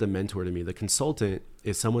 And that's what the mentor to me. The consultant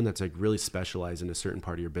is someone that's really specialized in a certain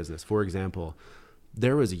part of your business. For example,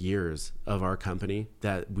 there was years of our company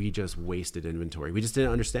that we just wasted inventory. We just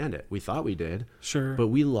didn't understand it. We thought we did. Sure. But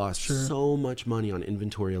we lost so much money on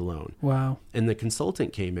inventory alone. Wow. And the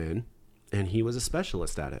consultant came in and he was a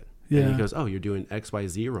specialist at it. Yeah. And he goes, oh, you're doing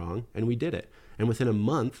XYZ wrong. And we did it. And within a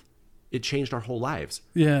month, it changed our whole lives.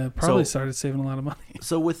 Yeah, probably started saving a lot of money.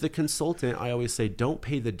 So with the consultant, I always say, don't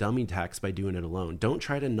pay the dummy tax by doing it alone. Don't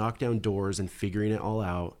try to knock down doors and figuring it all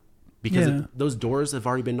out. Because those doors have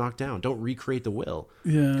already been knocked down. Don't recreate the wheel.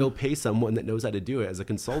 Yeah. Go pay someone that knows how to do it as a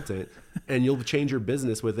consultant, and you'll change your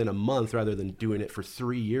business within a month rather than doing it for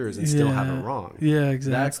 3 years and still have it wrong. Yeah,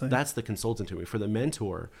 exactly. That's the consultant to me. For the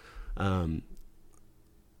mentor, I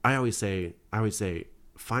always say,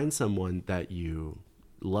 find someone that you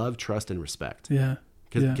love, trust, and respect. Yeah.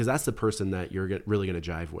 Because that's the person that you're really going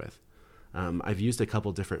to jive with. I've used a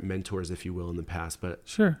couple different mentors, if you will, in the past, but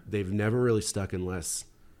they've never really stuck unless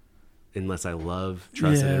I love,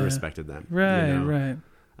 trusted, and respected them. Right, right.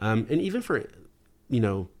 And even for,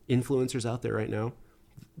 influencers out there right now,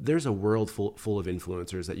 there's a world full of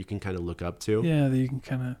influencers that you can kind of look up to. Yeah, that you can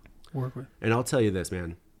kind of work with. And I'll tell you this,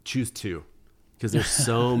 man, choose 2. Because there's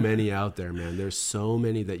so many out there, man. There's so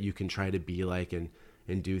many that you can try to be like and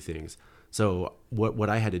do things. So what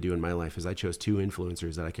I had to do in my life is I chose 2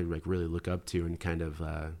 influencers that I could really look up to and kind of,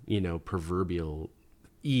 proverbial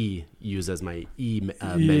use as my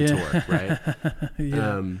mentor, right?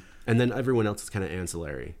 Yeah. And then everyone else is kind of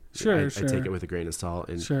ancillary. Sure. I take it with a grain of salt.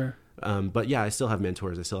 And, but yeah, I still have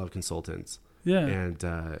mentors. I still have consultants. Yeah.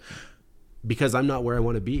 And because I'm not where I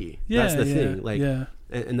want to be. That's the thing.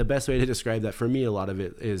 And the best way to describe that for me, a lot of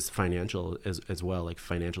it is financial as well, like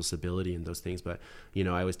financial stability and those things. But, I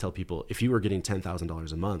always tell people, if you were getting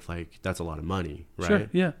 $10,000 a month, that's a lot of money, right? Sure.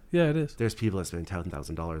 Yeah. Yeah, it is. There's people that spend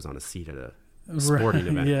 $10,000 on a seat at a sporting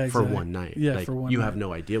event for one night. Yeah, for one night. You have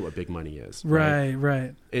no idea what big money is.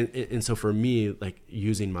 Right. And so for me,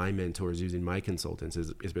 using my mentors, using my consultants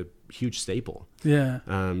is a huge staple. Yeah.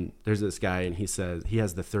 There's this guy and he says, he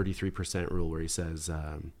has the 33% rule where he says,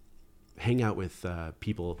 hang out with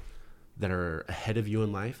people that are ahead of you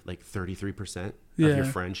in life, 33% of your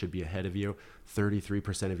friends should be ahead of you.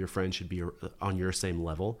 33% of your friends should be on your same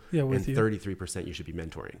level. Yeah, with and you. 33% you should be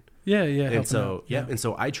mentoring. Yeah. And so, and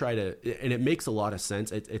so I try to, and it makes a lot of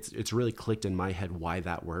sense. It's really clicked in my head why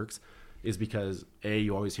that works is because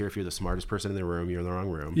you always hear if you're the smartest person in the room, you're in the wrong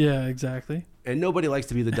room. Yeah, exactly. And nobody likes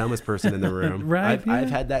to be the dumbest person in the room. Right.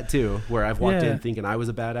 I've had that too, where I've walked in thinking I was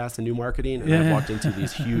a badass in new marketing, and I've walked into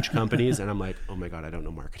these huge companies and I'm like, oh my God, I don't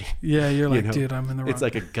know marketing. Yeah. You're like, dude, I'm in the wrong. It's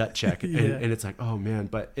like a gut check. And it's like, oh man,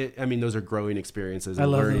 but those are growing experiences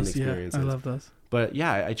and learning experiences. I love those. But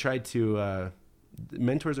yeah, I tried to,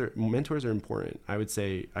 mentors are important. I would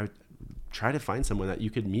say I would try to find someone that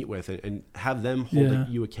you could meet with and have them hold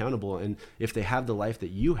you accountable. And if they have the life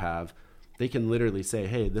that you have, they can literally say,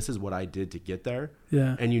 hey, this is what I did to get there.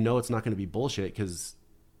 Yeah. And it's not going to be bullshit because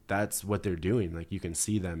that's what they're doing. Like, you can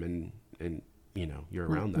see them and you're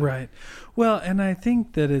around them. Right. Well, and I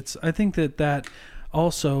think that that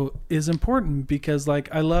also is important because, like,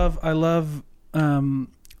 I love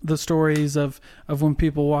the stories of when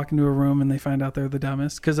people walk into a room and they find out they're the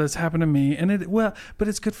dumbest, because that's happened to me. And but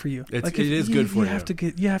it's good for you. It is good for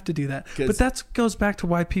you. You have to do that. But that goes back to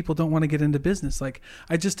why people don't want to get into business. Like,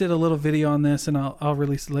 I just did a little video on this and I'll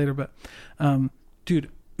release it later, but dude,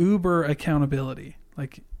 Uber accountability,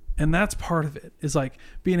 like, and that's part of it, is like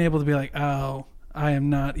being able to be like, oh, I am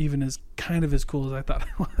not even as cool as I thought I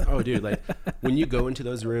was. Oh, dude, like when you go into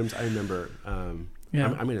those rooms, I remember, I'm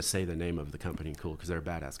going to say the name of the company, cool, because they're a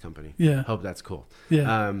badass company. Yeah. Hope that's cool.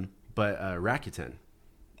 Yeah. But Rakuten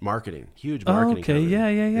marketing, huge marketing company.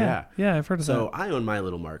 Yeah. Yeah, I've heard of that. So I own my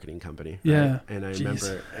little marketing company. Yeah. Right? And I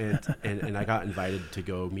remember, and I got invited to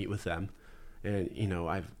go meet with them. And,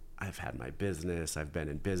 I've had my business. I've been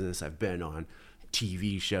in business. I've been on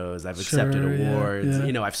TV shows. I've accepted awards.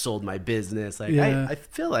 Yeah. I've sold my business. Like, I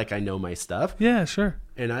feel like I know my stuff. Yeah, sure.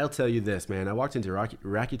 And I'll tell you this, man. I walked into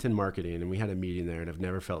Rakuten Marketing and we had a meeting there, and I've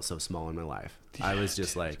never felt so small in my life. I was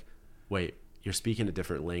just like, wait, you're speaking a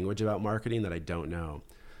different language about marketing that I don't know.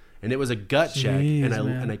 And it was a gut check.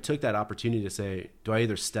 And I took that opportunity to say, do I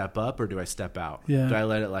either step up or do I step out? Yeah. Do I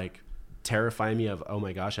let it like terrify me of, oh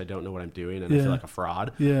my gosh, I don't know what I'm doing and I feel like a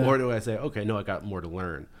fraud? Yeah. Or do I say, okay, no, I got more to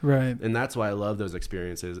learn? Right. And that's why I love those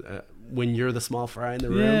experiences. When you're the small fry in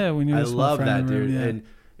the room, I love that, dude. Room,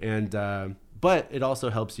 and but it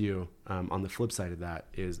also helps you, on the flip side of that,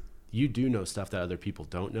 is you do know stuff that other people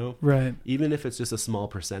don't know. Right. Even if it's just a small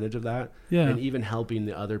percentage of that. Yeah. And even helping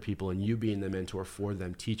the other people and you being the mentor for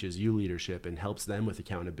them teaches you leadership and helps them with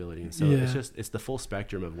accountability. And so it's the full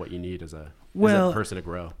spectrum of what you need as a person to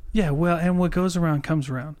grow. Yeah. Well, and what goes around comes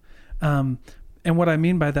around. And what I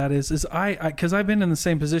mean by that is because I've been in the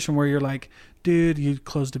same position where you're like, dude, you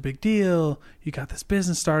closed a big deal, you got this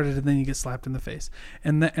business started, and then you get slapped in the face.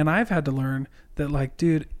 And I've had to learn that, like,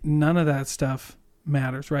 dude, none of that stuff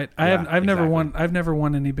matters, right? I've never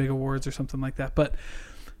won any big awards or something like that,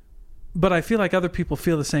 but I feel like other people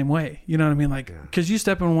feel the same way. You know what I mean? Like, because you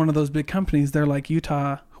step in one of those big companies, they're like,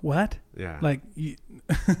 Utah, what? Yeah. Like, you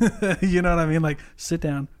know what I mean? Like, sit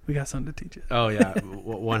down. We got something to teach you. Oh yeah,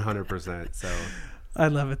 100%. So I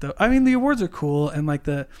love it though. I mean, the awards are cool, and like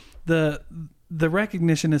the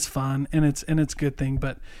recognition is fun, and it's a good thing,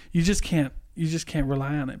 but you just can't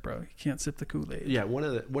rely on it, bro. You can't sip the Kool-Aid. Yeah. One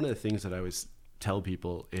of the things that I always tell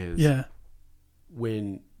people is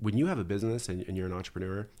when you have a business and you're an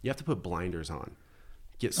entrepreneur, you have to put blinders on.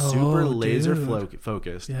 Get super laser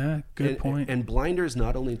focused. Yeah, good point. And blinders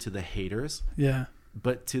not only to the haters,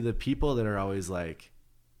 but to the people that are always like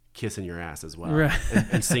kissing your ass as well, right,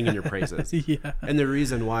 and singing your praises. Yeah. And the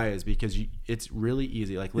reason why is because it's really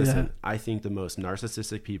easy. Like, listen, I think the most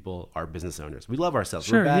narcissistic people are business owners. We love ourselves.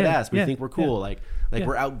 Sure, we're badass. We think we're cool. Like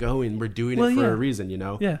we're outgoing. We're doing it for a reason, you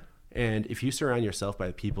know? Yeah. And if you surround yourself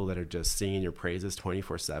by people that are just singing your praises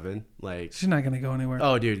 24/7, like, she's not going to go anywhere.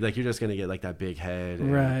 Oh, dude, like, you're just going to get like that big head.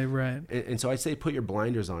 Right. And so I say put your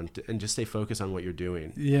blinders on and just stay focused on what you're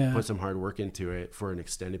doing. Yeah. Put some hard work into it for an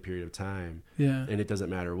extended period of time. Yeah. And it doesn't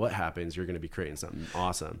matter what happens, you're going to be creating something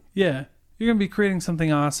awesome. Yeah. You're going to be creating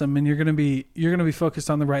something awesome, and you're going to be focused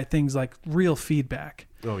on the right things, like real feedback.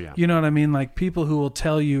 Oh yeah. You know what I mean? Like, people who will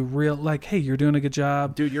tell you like, hey, you're doing a good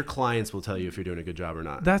job. Dude, your clients will tell you if you're doing a good job or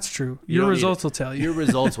not. That's true. Your results will tell you. Your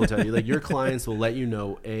results will tell you. Like, your clients will let you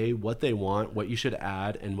know, what they want, what you should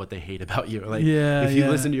add, and what they hate about you. Like, if you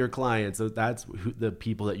listen to your clients, that's the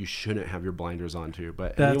people that you shouldn't have your blinders on to.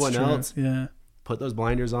 But anyone else, put those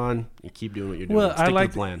blinders on and keep doing what you're doing. Well, stick to the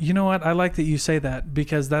plan. You know what? I like that you say that,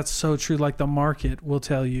 because that's so true. Like, the market will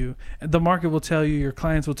tell you. Your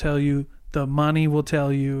clients will tell you. The money will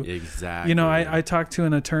tell you. Exactly. You know, I talked to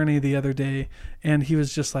an attorney the other day, and he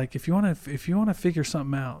was just like, if you want to figure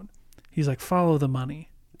something out, he's like, follow the money.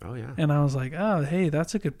 Oh yeah. And I was like, oh, hey,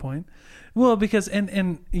 that's a good point. Well, because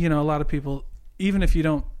and you know, a lot of people, even if you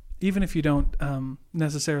don't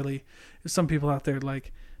necessarily, some people out there,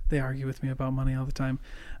 like, they argue with me about money all the time,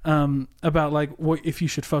 about like what if you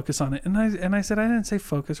should focus on it. And I said, I didn't say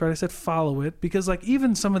focus, right? I said follow it, because like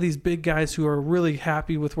even some of these big guys who are really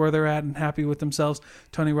happy with where they're at and happy with themselves,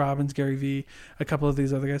 Tony Robbins, Gary Vee, a couple of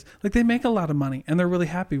these other guys, like they make a lot of money and they're really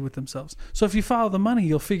happy with themselves. So if you follow the money,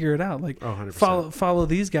 you'll figure it out. Like 100%. follow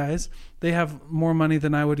these guys. They have more money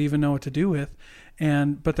than I would even know what to do with,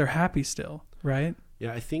 but they're happy still, right?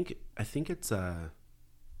 Yeah, I think it's a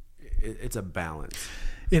balance.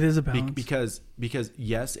 It is a balance. Because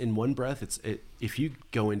yes, in one breath, if you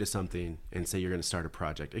go into something and say you're going to start a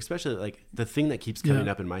project, especially like the thing that keeps coming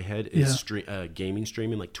up in my head is gaming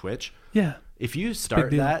streaming, like Twitch. Yeah. If you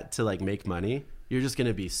start that to like make money, you're just going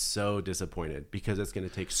to be so disappointed because it's going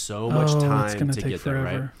to take so much time to get there,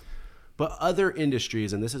 right? But other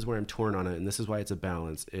industries, and this is where I'm torn on it, and this is why it's a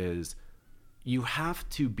balance, is you have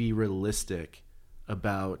to be realistic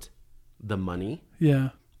about the money. Yeah.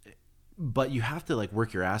 But you have to like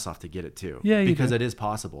work your ass off to get it too. Yeah, because it is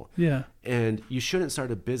possible. Yeah. And you shouldn't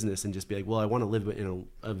start a business and just be like, well, I want to live in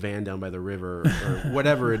a van down by the river or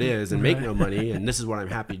whatever it is and make no money. And this is what I'm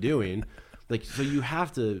happy doing. Like, so you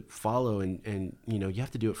have to follow and you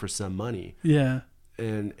have to do it for some money. Yeah.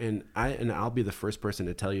 And I'll be the first person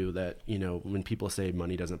to tell you that, when people say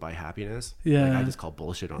money doesn't buy happiness, like I just call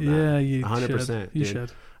bullshit on that. Yeah, you 100%. You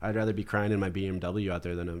should. I'd rather be crying in my BMW out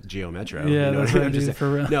there than a Geo Metro. Yeah, that's what I'm just saying.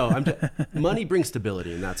 For real. No, money brings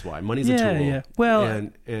stability, and that's why money's a tool. Yeah. Well,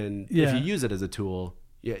 and if you use it as a tool,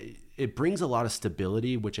 it brings a lot of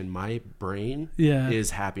stability, which in my brain is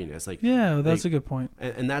happiness. Like, that's a good point.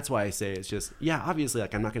 And that's why I say it's just, obviously,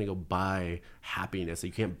 like I'm not going to go buy happiness.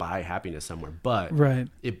 You can't buy happiness somewhere, but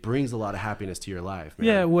it brings a lot of happiness to your life, man.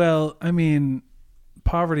 Yeah, well, I mean,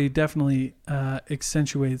 poverty definitely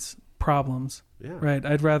accentuates problems. Yeah. Right.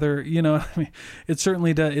 I'd rather, it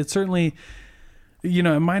certainly does. It certainly,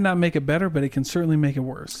 it might not make it better, but it can certainly make it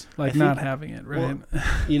worse. Like not having it. Right.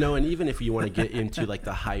 Well, and even if you want to get into like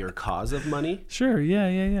the higher cause of money. Sure.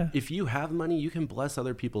 Yeah. If you have money, you can bless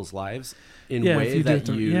other people's lives in ways that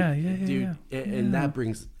you do. And that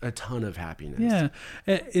brings a ton of happiness. Yeah.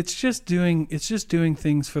 It's just doing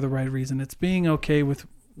things for the right reason. It's being okay with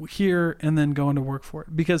here and then going to work for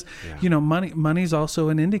it, because money's also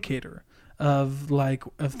an indicator of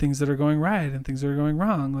things that are going right and things that are going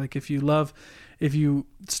wrong. Like if you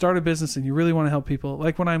start a business and you really want to help people,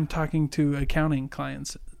 like when I'm talking to accounting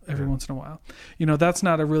clients every once in a while, that's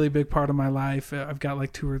not a really big part of my life. I've got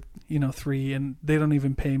like 2 or 3, and they don't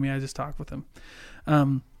even pay me. I just talk with them.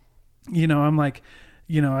 I'm like,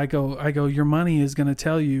 I go, your money is going to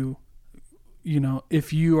tell you,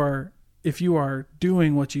 if you are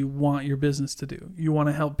doing what you want your business to do. You want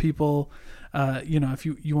to help people, if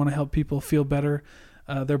you want to help people feel better,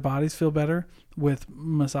 their bodies feel better with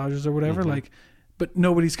massages or whatever, but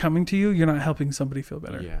nobody's coming to you, you're not helping somebody feel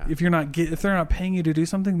better. Yeah. If they're not paying you to do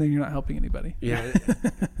something, then you're not helping anybody. Yeah.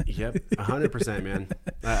 Yep. 100%, man.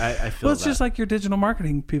 I feel well, it's just like your digital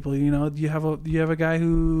marketing people, you have a guy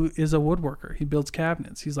who is a woodworker. He builds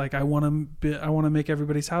cabinets. He's like, I want to make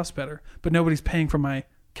everybody's house better, but nobody's paying for my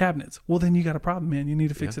cabinets. Well, then you got a problem, man. You need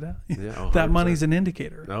to fix it out. Yeah, that money's an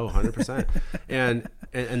indicator. Oh, 100%.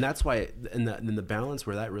 and that's why, and the balance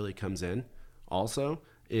where that really comes in also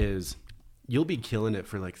is you'll be killing it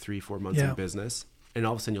for like 3-4 months in business, and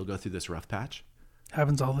all of a sudden you'll go through this rough patch.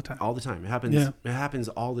 Happens all the time. All the time. It happens. Yeah. It happens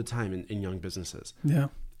all the time in young businesses. Yeah.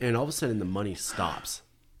 And all of a sudden the money stops.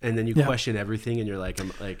 And then you question everything, and you're like,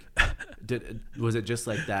 was it just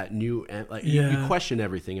like that new, like you question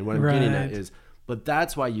everything. And what I'm getting at is, but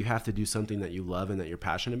that's why you have to do something that you love and that you're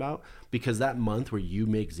passionate about, because that month where you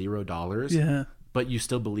make $0, but you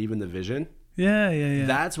still believe in the vision. Yeah.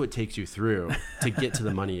 That's what takes you through to get to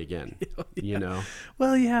the money again.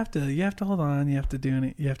 Well, you have to hold on. You have to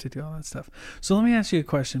do all that stuff. So let me ask you a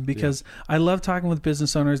question, because I love talking with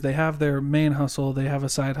business owners. They have their main hustle, they have a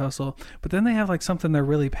side hustle, but then they have like something they're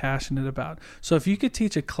really passionate about. So if you could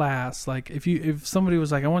teach a class, like if somebody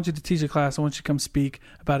was like, I want you to teach a class, I want you to come speak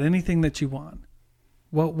about anything that you want,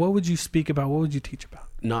 what would you speak about? What would you teach about?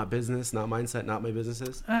 Not business, not mindset, not my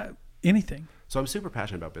businesses. Anything. So I'm super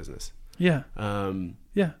passionate about business. Yeah.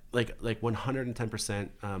 Like 110%.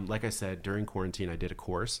 Like I said, during quarantine, I did a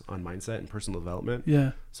course on mindset and personal development.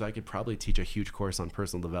 Yeah. So I could probably teach a huge course on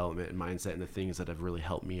personal development and mindset and the things that have really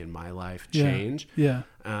helped me in my life change. Yeah.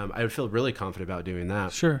 I would feel really confident about doing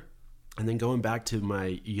that. Sure. And then going back to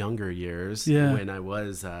my younger years, when I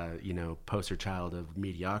was, poster child of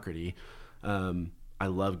mediocrity, I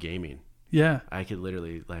love gaming. Yeah. I could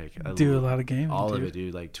literally do a lot of gaming. All of it,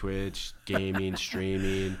 dude. Like Twitch, gaming,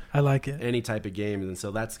 streaming. I like it. Any type of game. And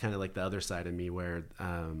so that's kind of like the other side of me where,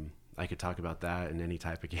 I could talk about that in any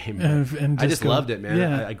type of game. And I just loved it, man.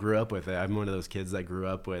 Yeah. I grew up with it. I'm one of those kids that grew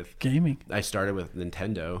up with gaming. I started with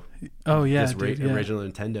Nintendo. Oh yeah, This original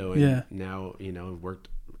Nintendo, and Yeah. now worked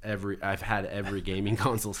I've had every gaming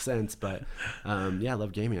console since, but I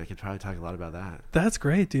love gaming. I could probably talk a lot about that. That's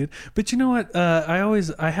great, dude. But you know what?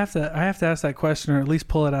 I have to ask that question, or at least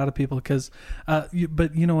pull it out of people, because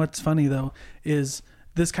but you know what's funny though is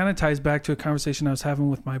this kind of ties back to a conversation I was having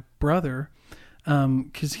with my brother,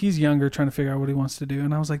 because he's younger, trying to figure out what he wants to do.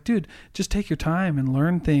 And I was like, dude, just take your time and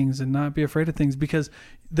learn things and not be afraid of things, because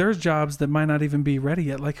there's jobs that might not even be ready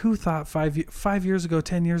yet. Like, who thought 5 years ago,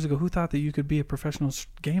 10 years ago, who thought that you could be a professional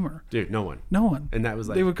gamer? Dude, no one. And that was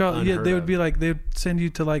like, they would call, they would be like, they'd send you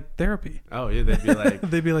to like therapy. Oh yeah,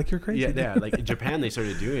 they'd be like, you're crazy. Yeah, like in Japan, they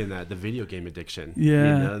started doing that, the video game addiction.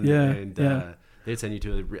 Yeah, They'd send you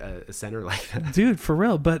to a center like that. Dude, for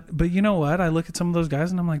real. But you know what? I look at some of those guys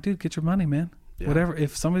and I'm like, dude, get your money, man. Yeah. Whatever.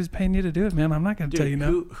 If somebody's paying you to do it, man, I'm not going to tell you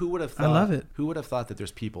no. Who would have thought? I love it. Who would have thought that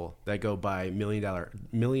there's people that go buy $1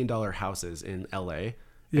 million houses in LA,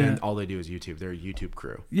 and all they do is YouTube? They're a YouTube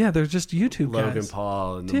crew. Yeah, they're just YouTube guys. Logan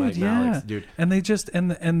Paul and the Mike Maliks, dude. And they just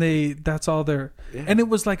and they that's all they're and it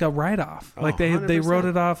was like a write-off. Like they 100%. wrote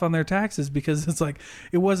it off on their taxes, because it's like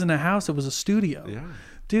it wasn't a house, it was a studio. Yeah.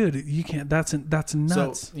 Dude, you can't. That's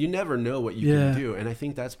nuts. So you never know what you can do, and I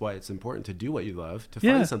think that's why it's important to do what you love, to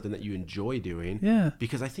find something that you enjoy doing. Yeah.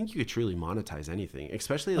 Because I think you could truly monetize anything,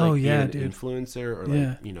 especially like being an influencer or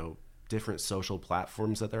like different social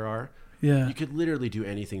platforms that there are. Yeah. You could literally do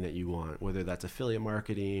anything that you want, whether that's affiliate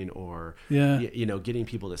marketing or getting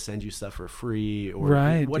people to send you stuff for free or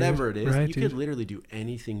whatever it is. You could literally do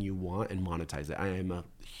anything you want and monetize it. I am a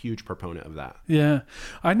huge proponent of that. Yeah.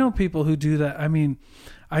 I know people who do that. I mean,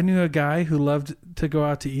 I knew a guy who loved to go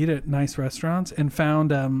out to eat at nice restaurants and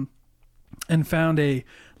found a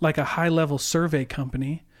high level survey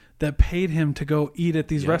company that paid him to go eat at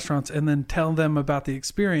these restaurants and then tell them about the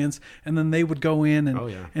experience, and then they would go in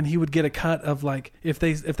and he would get a cut of like if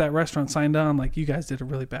that restaurant signed on, like, you guys did a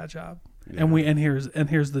really bad job. Yeah. And here's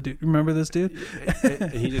the dude. Remember this dude?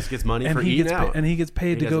 And he just gets money for eating out. And he gets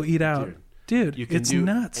paid to go eat out. Dude, you can it's do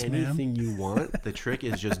nuts, anything man. you want. The trick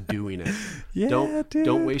is just doing it. Dude.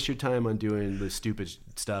 Don't waste your time on doing the stupid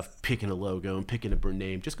stuff, picking a logo and picking a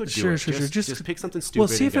name. Just go do it. Just pick something stupid. Well,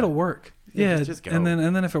 see if it'll work. Yeah, just go. And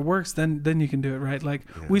then if it works, then you can do it, right? Like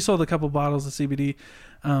we sold a couple bottles of CBD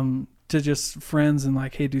to just friends, and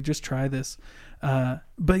like, hey, dude, just try this.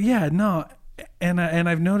 But yeah, no. And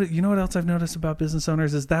I've noticed. You know what else I've noticed about business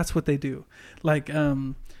owners is that's what they do.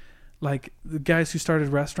 Like the guys who started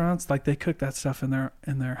restaurants, like they cook that stuff in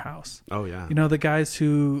their house. Oh yeah. You know, the guys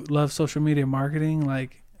who love social media marketing,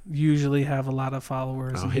 like, usually have a lot of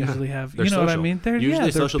followers. Usually have, they're you know social. What I mean?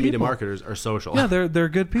 Usually social media marketers are social. Yeah, they're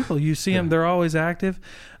good people. You see them, they're always active,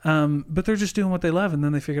 but they're just doing what they love, and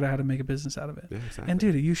then they figured out how to make a business out of it. Yeah, exactly. And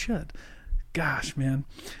dude, you should. Gosh, man.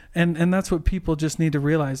 And that's what people just need to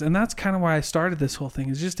realize. And that's kind of why I started this whole thing,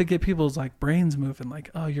 is just to get people's like brains moving. Like,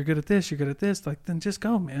 oh, you're good at this, you're good at this. Like, then just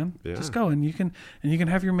go, man. Yeah. Just go, and you can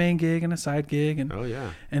have your main gig and a side gig and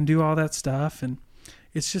and do all that stuff. And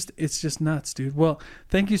it's just nuts, dude. Well,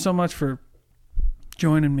 thank you so much for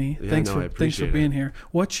joining me. Thanks for being here.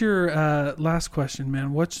 What's your last question,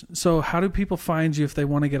 man? So how do people find you if they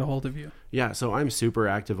want to get a hold of you? Yeah, so I'm super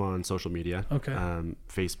active on social media. Okay.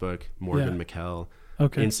 Facebook, Morgan Mckell.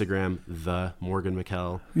 Okay. Instagram, the Morgan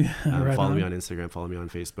Mckell. Yeah, follow me on Instagram, follow me on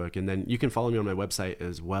Facebook, and then you can follow me on my website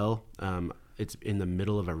as well. It's in the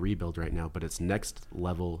middle of a rebuild right now, but it's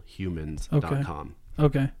nextlevelhumans.com.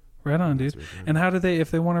 Okay. Right on, dude. And how do they,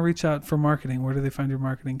 if they want to reach out for marketing, where do they find your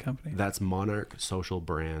marketing company? That's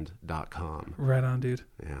monarchsocialbrand.com. Right on, dude.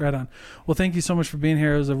 Yeah. Right on. Well, thank you so much for being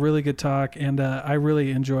here. It was a really good talk, and I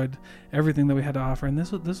really enjoyed everything that we had to offer. And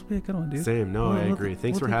this will be a good one, dude. Same. No, I agree.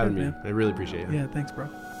 Thanks for having me. Man. I really appreciate it. Yeah, thanks, bro.